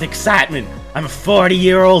vibrate with excitement. I'm a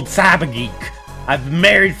 40-year-old cyber geek. I've been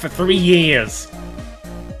married for 3 years.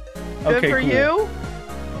 Good Okay, for cool. you.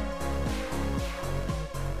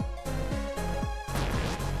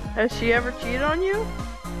 Has she ever cheated on you?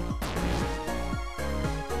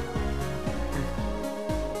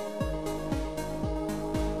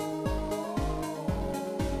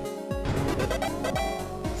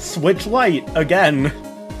 Switch light again.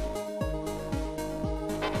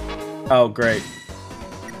 Oh, great.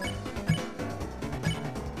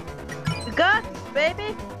 You got this,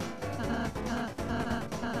 baby.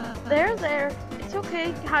 There. It's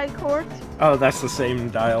okay, High Court. Oh, that's the same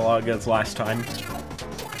dialogue as last time.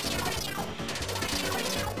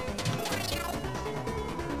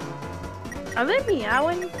 Are they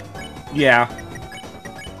meowing? Yeah.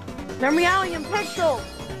 They're meowing in pixels.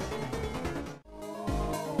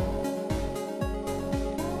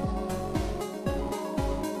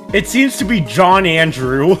 It seems to be John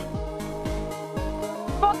Andrew.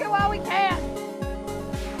 Fuck it while we can.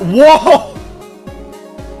 Whoa!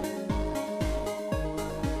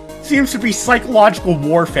 Seems to be psychological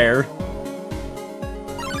warfare.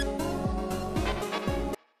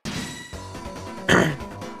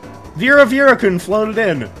 Vera floated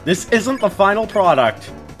in. This isn't the final product.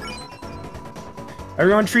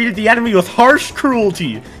 Everyone treated the enemy with harsh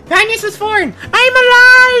cruelty. Kindness is foreign. I'm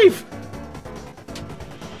alive!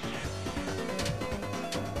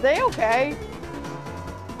 They okay?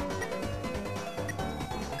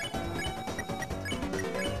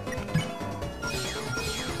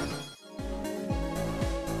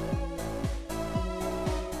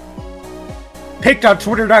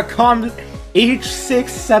 Pic.twitter.com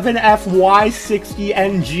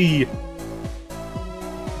H67FY60NG.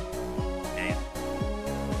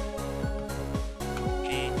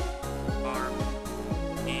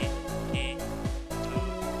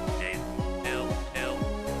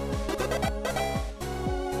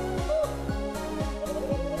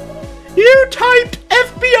 You typed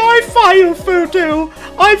FBI file photo.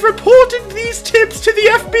 I've reported these tips to the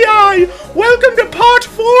FBI. Welcome to part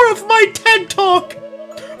 4 of my TED Talk.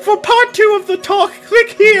 For part 2 of the talk, click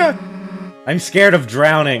here. I'm scared of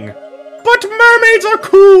drowning. But mermaids are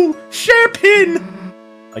cool. Share pin.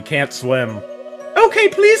 I can't swim. Okay,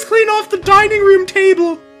 please clean off the dining room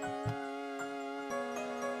table.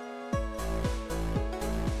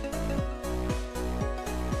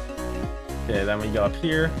 Okay, then we go up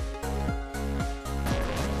here.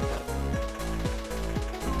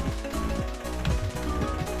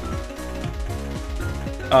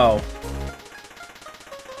 Oh.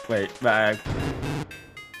 Wait, back.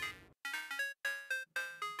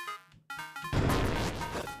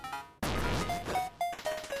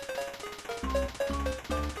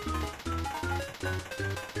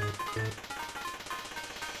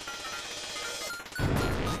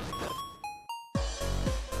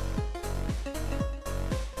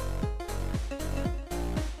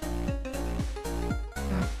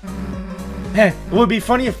 It would be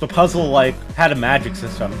funny if the puzzle, like, had a magic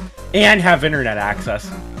system and have internet access.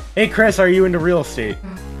 Hey Chris, are you into real estate?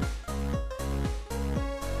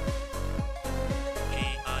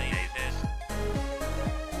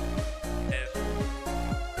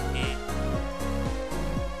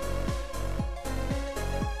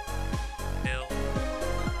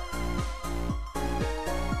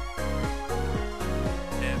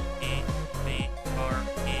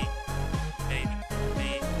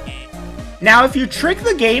 Now, if you trick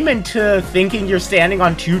the game into thinking you're standing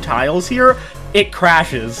on 2 tiles here, it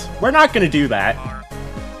crashes. We're not gonna do that.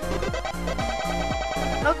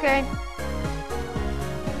 Okay.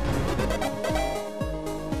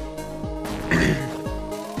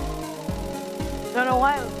 Don't know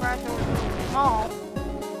why it was crashing over so small.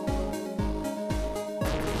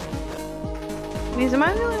 Because am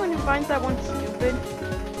I the only one who finds that one stupid?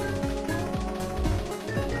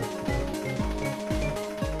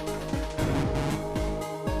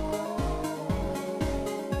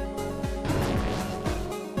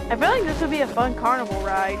 I feel like this would be a fun carnival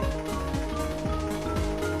ride.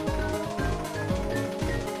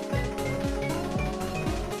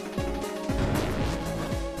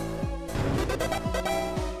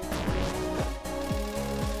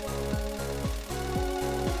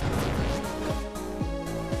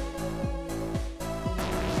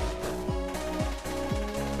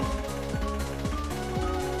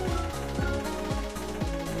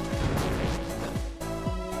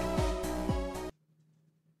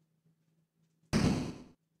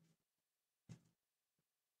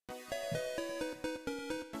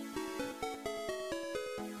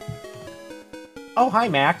 Oh, hi,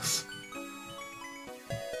 Max.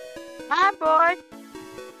 Hi, boy.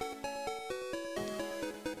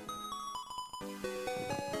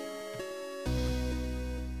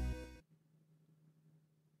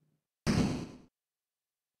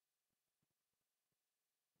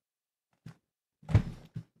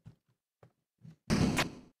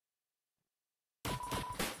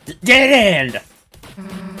 Dead end!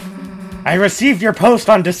 I received your post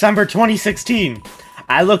on December 2016.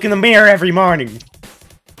 I look in the mirror every morning.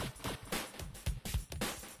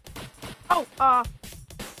 Oh,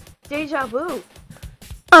 deja vu.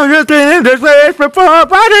 I'm just in this place before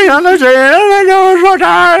party on the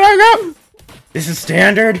scene. This is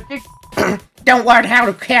standard. Don't learn how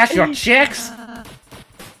to cash your chicks.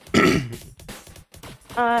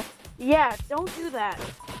 Yeah, don't do that.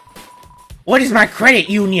 What is my credit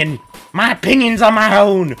union? My opinion's on my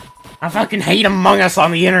own. I fucking hate Among Us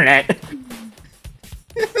on the internet.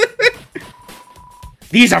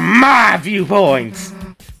 These are my viewpoints.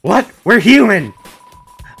 What? We're human.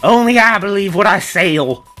 Only I believe what I say.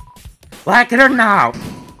 Like it or not.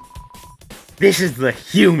 This is the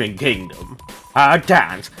human kingdom. Our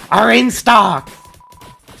times are in stock.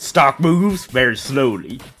 Stock moves very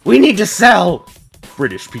slowly. We need to sell.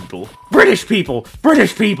 British people. British people.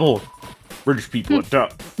 British people. British people are dumb.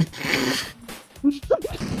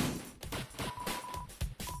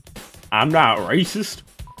 I'm not racist.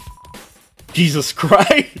 Jesus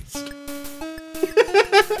Christ.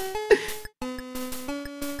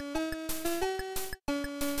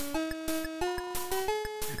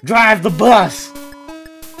 Drive the bus.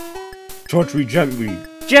 Touch me gently.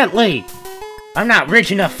 Gently. I'm not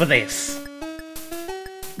rich enough for this.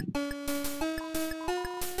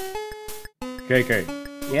 Okay.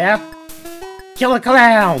 Yeah? Killer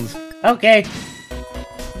clowns. Okay.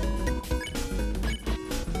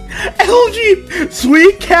 LG!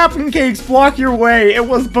 Sweet Captain Cakes, block your way. It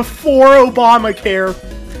was before Obamacare.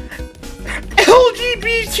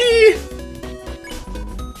 LGBT!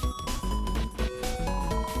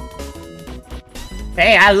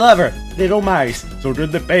 Hey, I love her. Little mice. So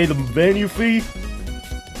did they pay the venue fee?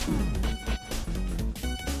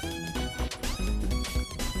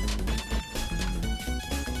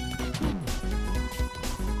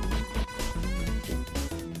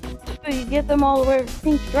 So you get them all to wear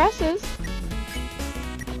pink dresses.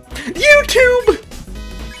 YouTube!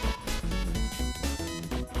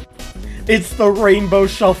 It's the Rainbow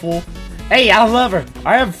Shuffle. Hey, I love her.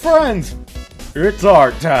 I have friends. It's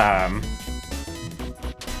art time.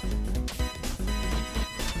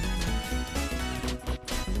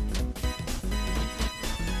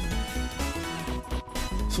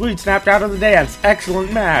 Sweet snapped out of the dance.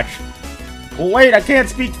 Excellent match. Well, wait, I can't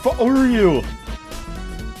speak for you.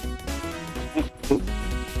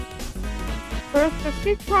 First,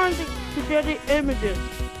 keep trying to get the images.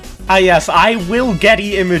 Ah yes, I will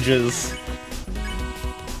Getty images.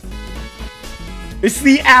 It's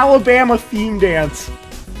the Alabama theme dance.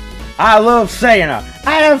 I love Santa.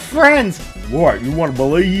 I have friends. What, you want to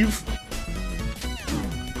believe?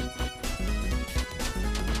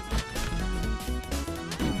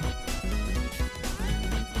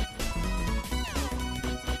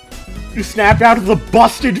 You snapped out of the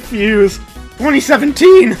busted fuse.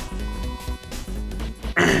 2017.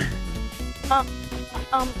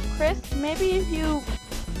 Chris, maybe if you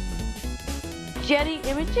Jetty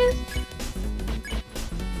images?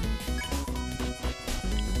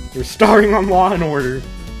 You're starring on Law and Order.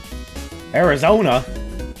 Arizona.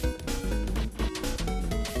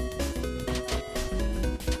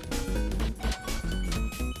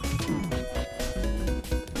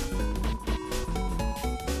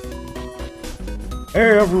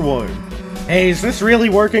 Hey everyone. Hey, is this really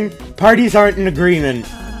working? Parties aren't in agreement.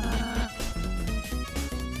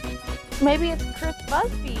 Maybe it's Chris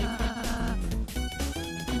BuzzFeed.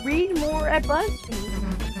 Read more at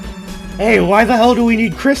BuzzFeed. Hey, why the hell do we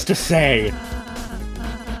need Chris to say?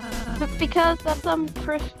 Because that's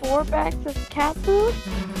Chris Forbach's cat food?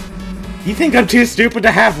 You think I'm too stupid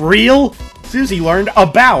to have real? Susie learned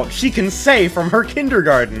about. She can say from her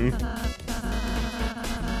kindergarten.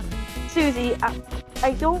 Susie,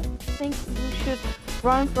 I don't think you should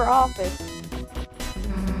run for office.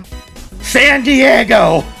 San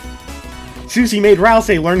Diego! Susie made Rouse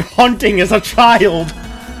learn hunting as a child.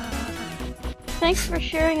 Thanks for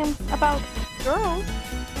sharing him about girls.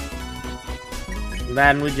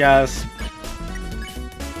 Then we just...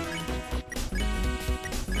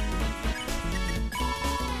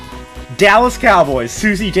 Dallas Cowboys,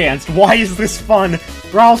 Susie danced. Why is this fun?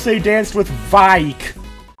 Rouse danced with Vike.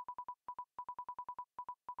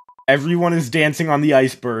 Everyone is dancing on the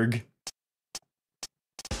iceberg.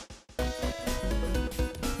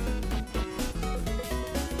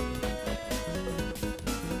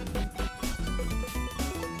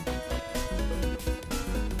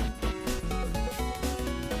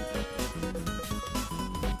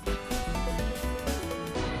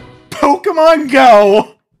 Come on,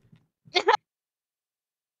 go!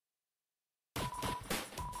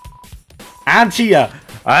 Antia,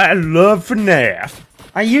 I love FNAF.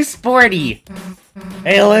 Are you sporty?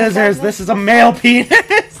 Hey, losers, this is a male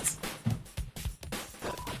penis!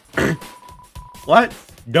 What?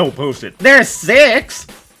 Don't post it. There's 6!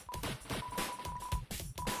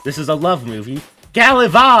 This is a love movie.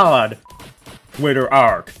 Gallivard! Twitter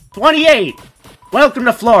arc. 28! Welcome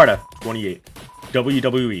to Florida. 28.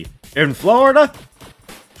 WWE. In Florida?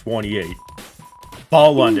 28.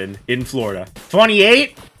 Fall London. In Florida.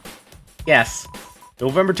 28? Yes.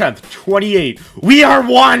 November 10th. 28. We are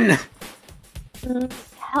one!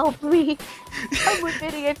 Help me. I'm an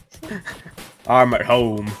idiot. I'm at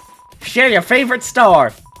home. Share your favorite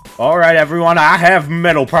star. Alright, everyone, I have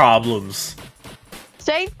mental problems.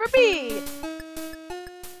 Same for me.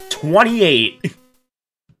 28.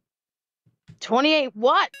 28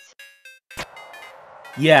 what?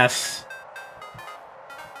 Yes.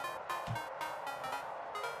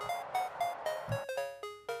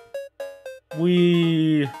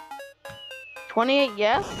 We... 28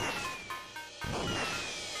 yes?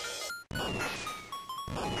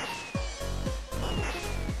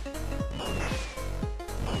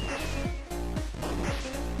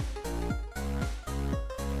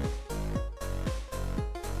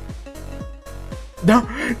 No,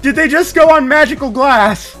 did they just go on magical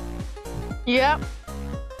glass? Yep.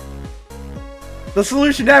 The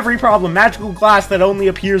solution to every problem, magical glass that only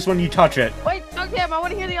appears when you touch it. Wait, okay, I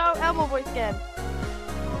want to hear the Elmo voice again.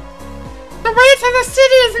 The way to the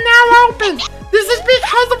city is now open! This is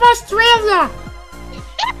because of Australia!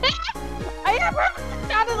 I never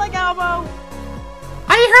sounded like Elmo.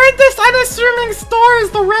 I heard this unassuming store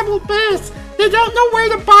is the Rebel base. They don't know where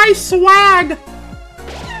to buy swag.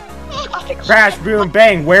 Crash, boom,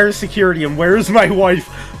 bang. Where's security and where's my wife?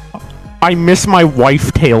 I miss my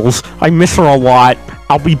wife, Tails. I miss her a lot.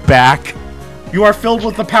 I'll be back. You are filled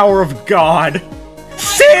with the power of God.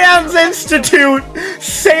 Sans Institute!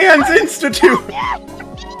 Sans Institute!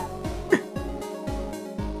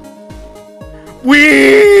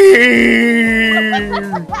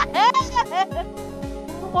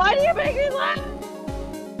 Why do you make me laugh?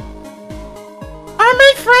 Our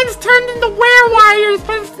main friends turned into werewires,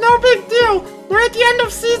 but it's no big deal. We're at the end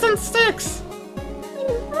of season 6.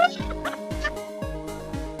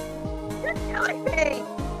 You're killing me.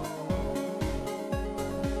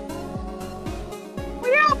 We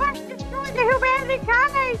all must destroy the humanity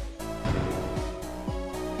kind.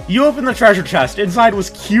 You open the treasure chest. Inside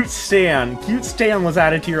was Cute Stan. Cute Stan was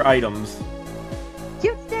added to your items.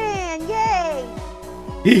 Cute Stan, yay!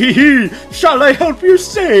 Hee shall I help you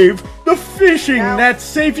save the fishing No. nets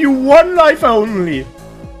save you one life only?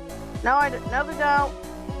 No, no, they don't.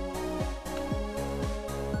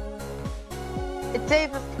 It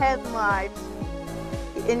saves us 10 lives.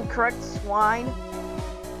 You incorrect swine.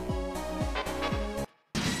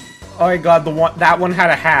 Oh my god, that one had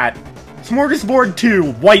a hat. Smorgasbord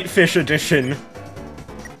 2, Whitefish Edition.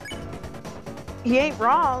 He ain't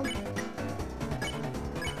wrong.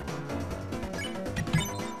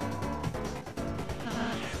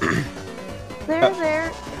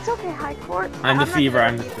 There. It's okay, High Court. I'm the fever,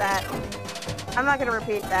 I'm not gonna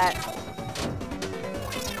repeat that.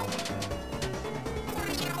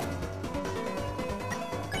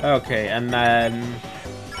 Okay, and then...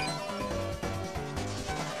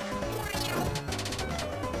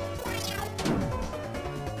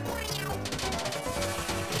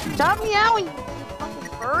 Stop meowing, you fucking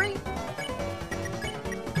furry.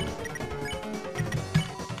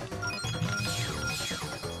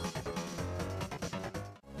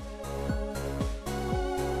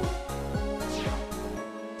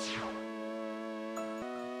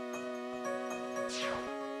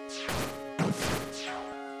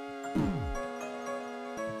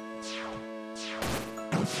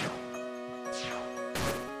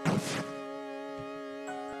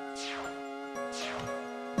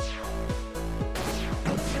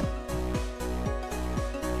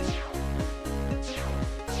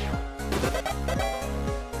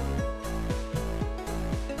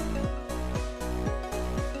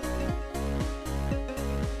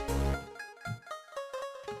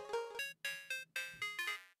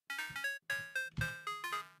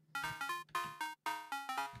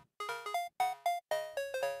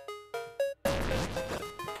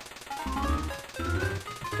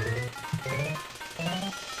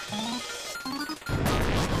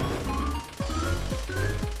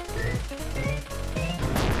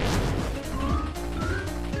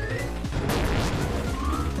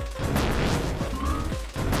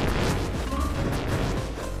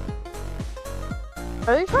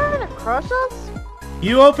 Are they trying to crush us?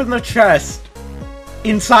 You open the chest.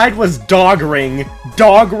 Inside was dog ring.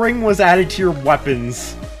 Dog ring was added to your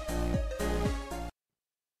weapons.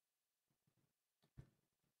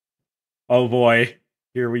 Oh boy.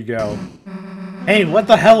 Here we go. Hey, what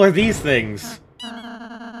the hell are these things?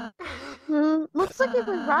 Looks like you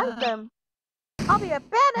can ride them. I'll be a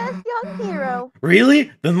badass young hero.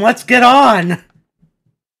 Really? Then let's get on!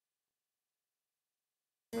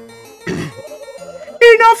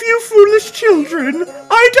 Enough, you foolish children!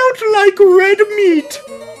 I don't like red meat!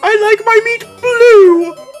 I like my meat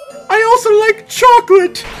blue! I also like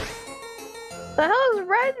chocolate! The hell is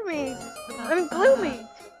red meat? And blue meat?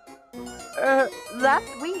 That's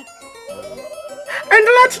wheat. And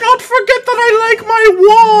let's not forget that I like my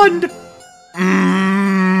wand!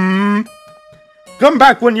 Come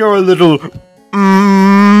back when you're a little,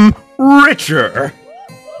 richer.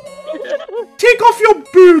 Take off your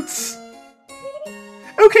boots!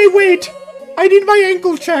 Okay, wait. I need my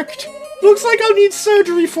ankle checked. Looks like I'll need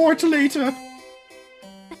surgery for it later.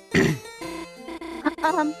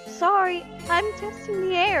 Sorry. I'm testing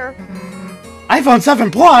the air. iPhone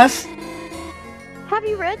 7 Plus? Have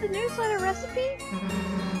you read the newsletter recipe?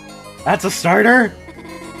 That's a starter?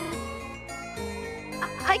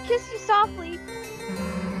 I kiss you softly.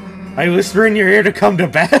 I whisper in your ear to come to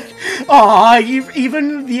bed? Aw,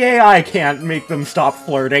 even the AI can't make them stop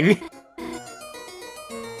flirting.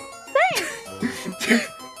 Thanks!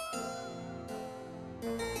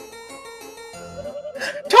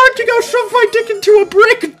 Time to go shove my dick into a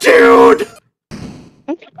brick, dude!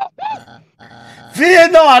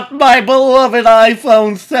 Fear not, my beloved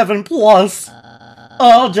iPhone 7 Plus.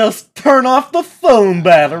 I'll just turn off the phone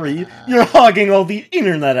battery. You're hogging all the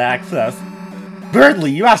internet access.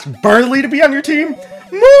 Birdly, you asked Birdly to be on your team?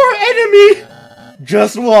 More enemy!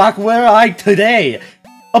 Just walk where I today.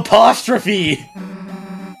 Apostrophe.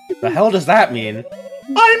 The hell does that mean?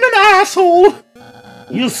 I'm an asshole!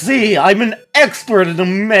 You see, I'm an expert in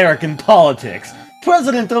American politics.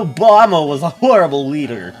 President Obama was a horrible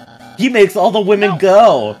leader. He makes all the women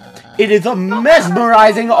go. It is a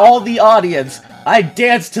mesmerizing all the audience. I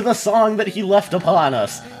dance to the song that he left upon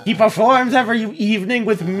us. He performs every evening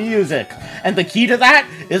with music. And the key to that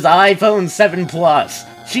is iPhone 7 Plus.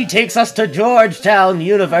 She takes us to Georgetown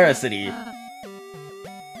University.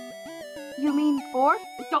 You mean fourth?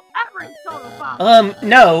 Don't ever insult Obama.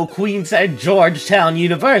 No, Queen said Georgetown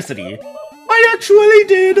University. I actually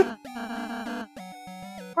did.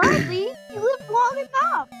 Bradley, you lived long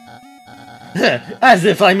enough. As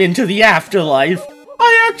if I'm into the afterlife.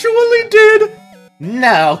 I actually did.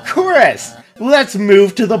 Now, Chris, let's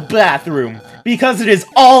move to the bathroom, because it is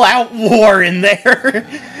all-out war in there,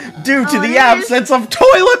 due to the absence of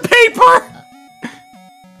toilet paper!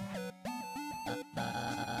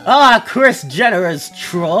 Ah, Chris Jenner is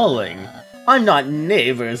trolling. I'm not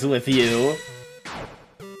neighbors with you.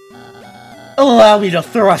 Allow me to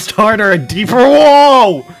thrust harder and deeper.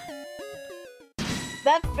 Whoa!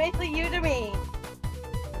 That's basically you to me.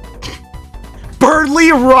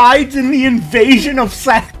 Birdly rides in the invasion of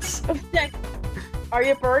sex. Are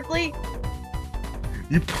you Berkeley?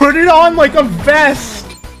 You put it on like a vest.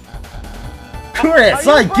 Chris,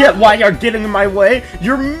 I get why you're getting in my way.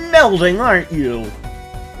 You're melding, aren't you?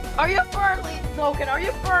 Are you Berkeley? Logan, are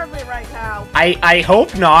you Berkeley right now? I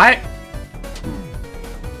hope not.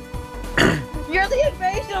 You're the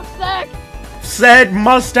invasion of sex. Said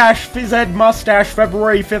mustache,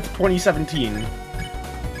 February 5th, 2017.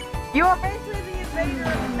 You are basically the invader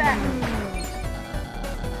of sex.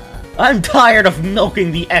 I'm tired of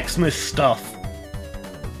milking the Xmas stuff.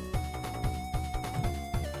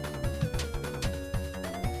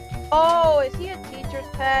 Oh, is he a teacher's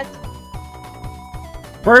pet?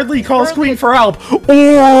 Birdly calls Queen for help.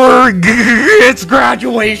 Or it's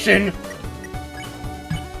graduation.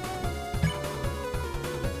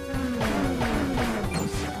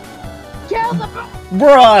 Kill the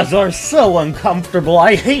Bras are so uncomfortable.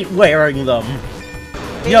 I hate wearing them.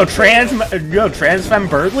 Yo, trans femme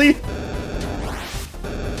Birdly?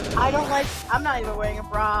 I don't like. I'm not even wearing a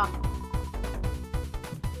bra.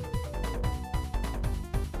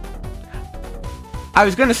 I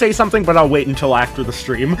was gonna say something, but I'll wait until after the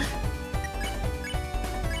stream.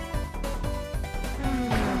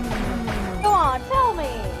 Go on, tell me.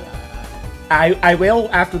 I will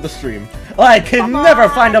after the stream. I can never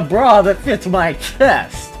find a bra that fits my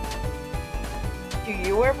chest. Do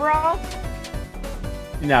you wear bras?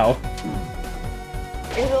 No.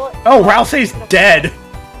 Is it like, Oh, Rousey's dead.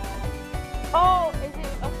 oh, is it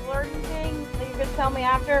a flirting thing that you're gonna tell me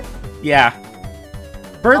after? Yeah.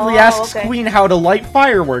 Birdly asks okay. Queen how to light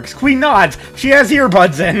fireworks. Queen nods. She has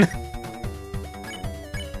earbuds in.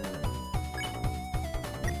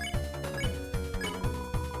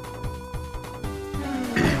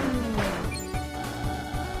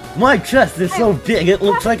 My chest is so big it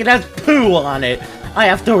looks like it has poo on it. I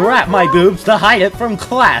have to wrap my boobs to hide it from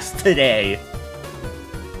class today.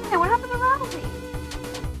 Hey, what happened to Ralphie?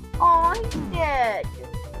 Aw, he's dead.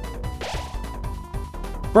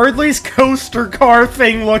 Birdley's coaster car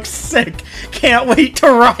thing looks sick. Can't wait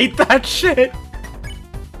to ride that shit.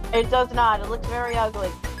 It does not. It looks very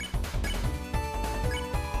ugly.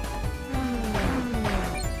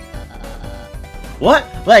 What?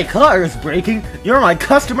 My car is breaking? You're my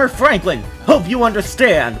customer, Franklin. Hope you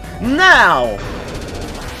understand. Now!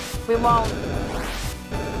 We won't.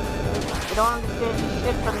 We don't understand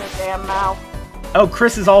shit from this damn mouth. Oh,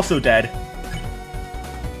 Chris is also dead.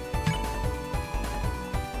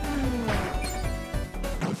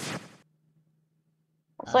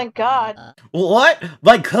 Thank God. What?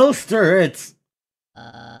 My coaster, it's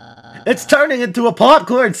turning into a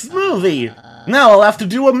popcorn smoothie! Now I'll have to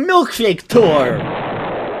do a milkshake tour!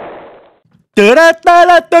 In a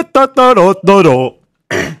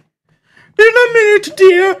minute,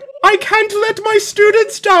 dear. I can't let my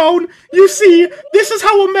students down. You see, this is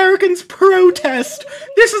how Americans protest.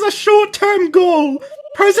 This is a short-term goal.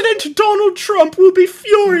 President Donald Trump will be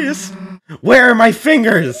furious. Where are my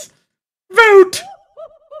fingers? Vote!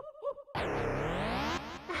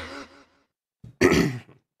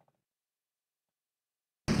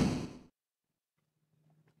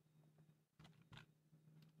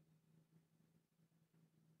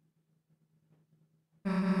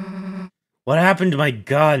 What happened to my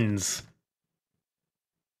guns?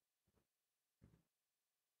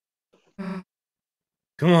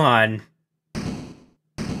 Come on.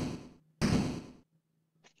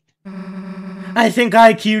 I think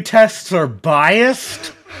IQ tests are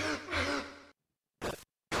biased.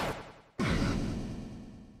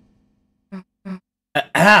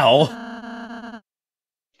 Ow.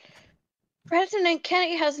 President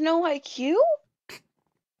Kennedy has no IQ?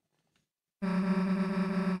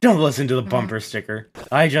 Don't listen to the bumper sticker.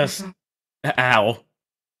 I just... Ow.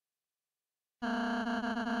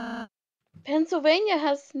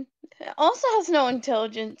 Pennsylvania also has no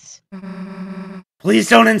intelligence. Please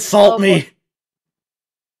don't insult Oh, me.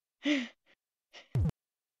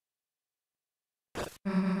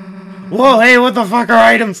 Whoa, hey, what the fuck are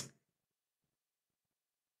items?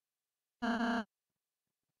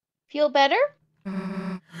 Feel better?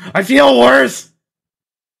 I feel worse.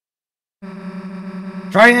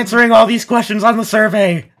 Try answering all these questions on the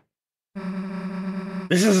survey.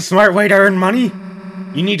 This is a smart way to earn money.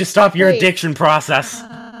 You need to stop your Wait. addiction process.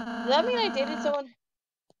 Does that mean I dated someone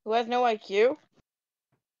who has no IQ?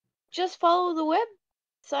 Just follow the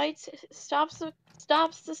website. Stops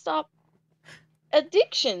to stop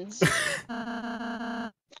addictions.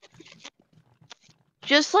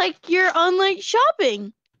 Just like your online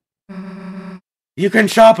shopping. You can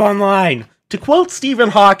shop online. To quote Stephen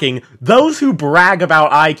Hawking, those who brag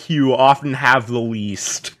about IQ often have the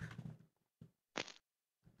least.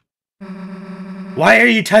 Why are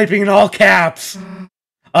you typing in all caps?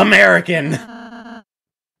 American.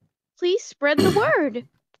 Please spread the word.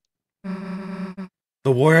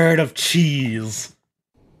 The word of cheese.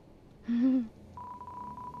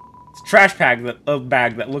 It's a trash bag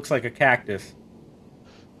that looks like a cactus.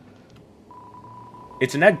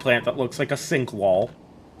 It's an eggplant that looks like a sink wall.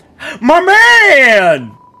 My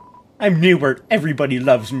man! I'm Newbert. Everybody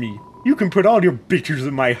loves me. You can put all your bitches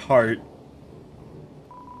in my heart.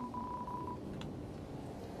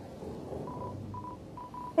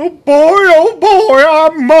 Oh boy,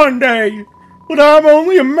 I'm Monday. But I'm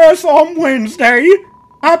only a mess on Wednesday.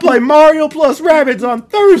 I play Mario plus Rabbids on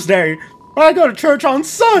Thursday. But I go to church on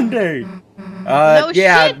Sunday. No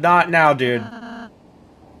yeah, shit. not now, dude.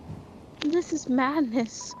 This is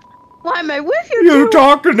madness. Why am I with you? You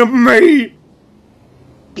talking to me?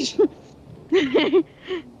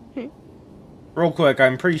 Real quick,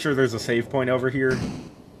 I'm pretty sure there's a save point over here.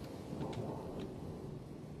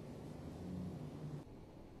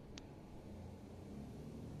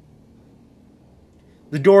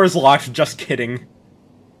 The door is locked, just kidding.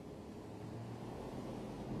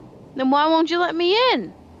 Then why won't you let me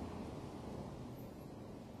in?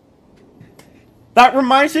 That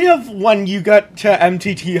reminds me of when you got to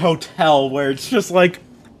MTT Hotel, where it's just like,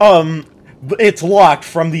 it's locked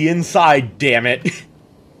from the inside, damn it.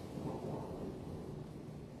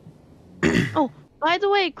 Oh, by the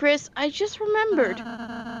way, Chris, I just remembered.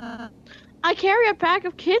 I carry a pack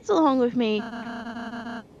of kids along with me.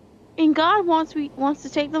 And God wants to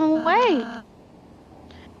take them away.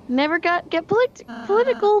 Never get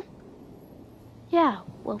political. Yeah,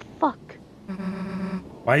 well, fuck.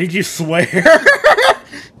 Why did you swear?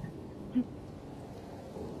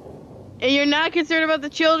 And you're not concerned about the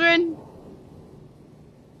children?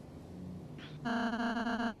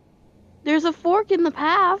 There's a fork in the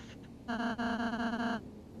path.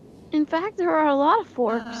 In fact, there are a lot of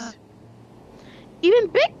forks. Even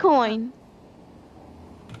Bitcoin.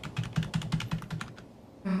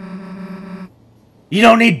 You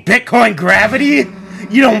don't need Bitcoin gravity?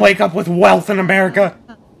 You don't wake up with wealth in America.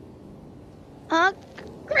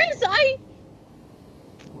 Chris,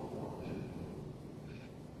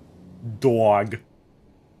 Dog.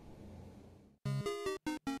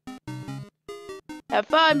 have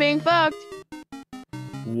fun being fucked.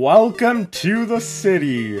 Welcome to the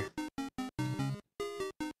city.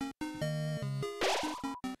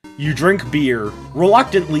 You drink beer.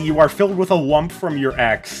 Reluctantly, you are filled with a lump from your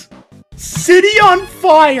ex. City on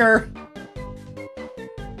fire!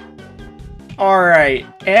 Alright,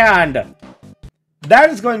 and that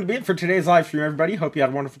is going to be it for today's live stream, everybody. Hope you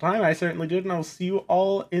had a wonderful time. I certainly did, and I will see you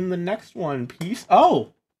all in the next one. Peace.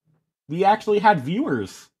 Oh! We actually had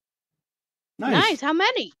viewers. Nice. How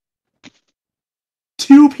many?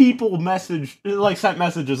 2 people sent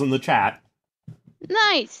messages in the chat.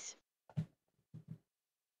 Nice.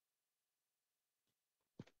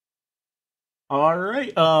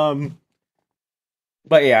 Alright, but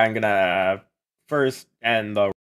yeah, I'm gonna first end the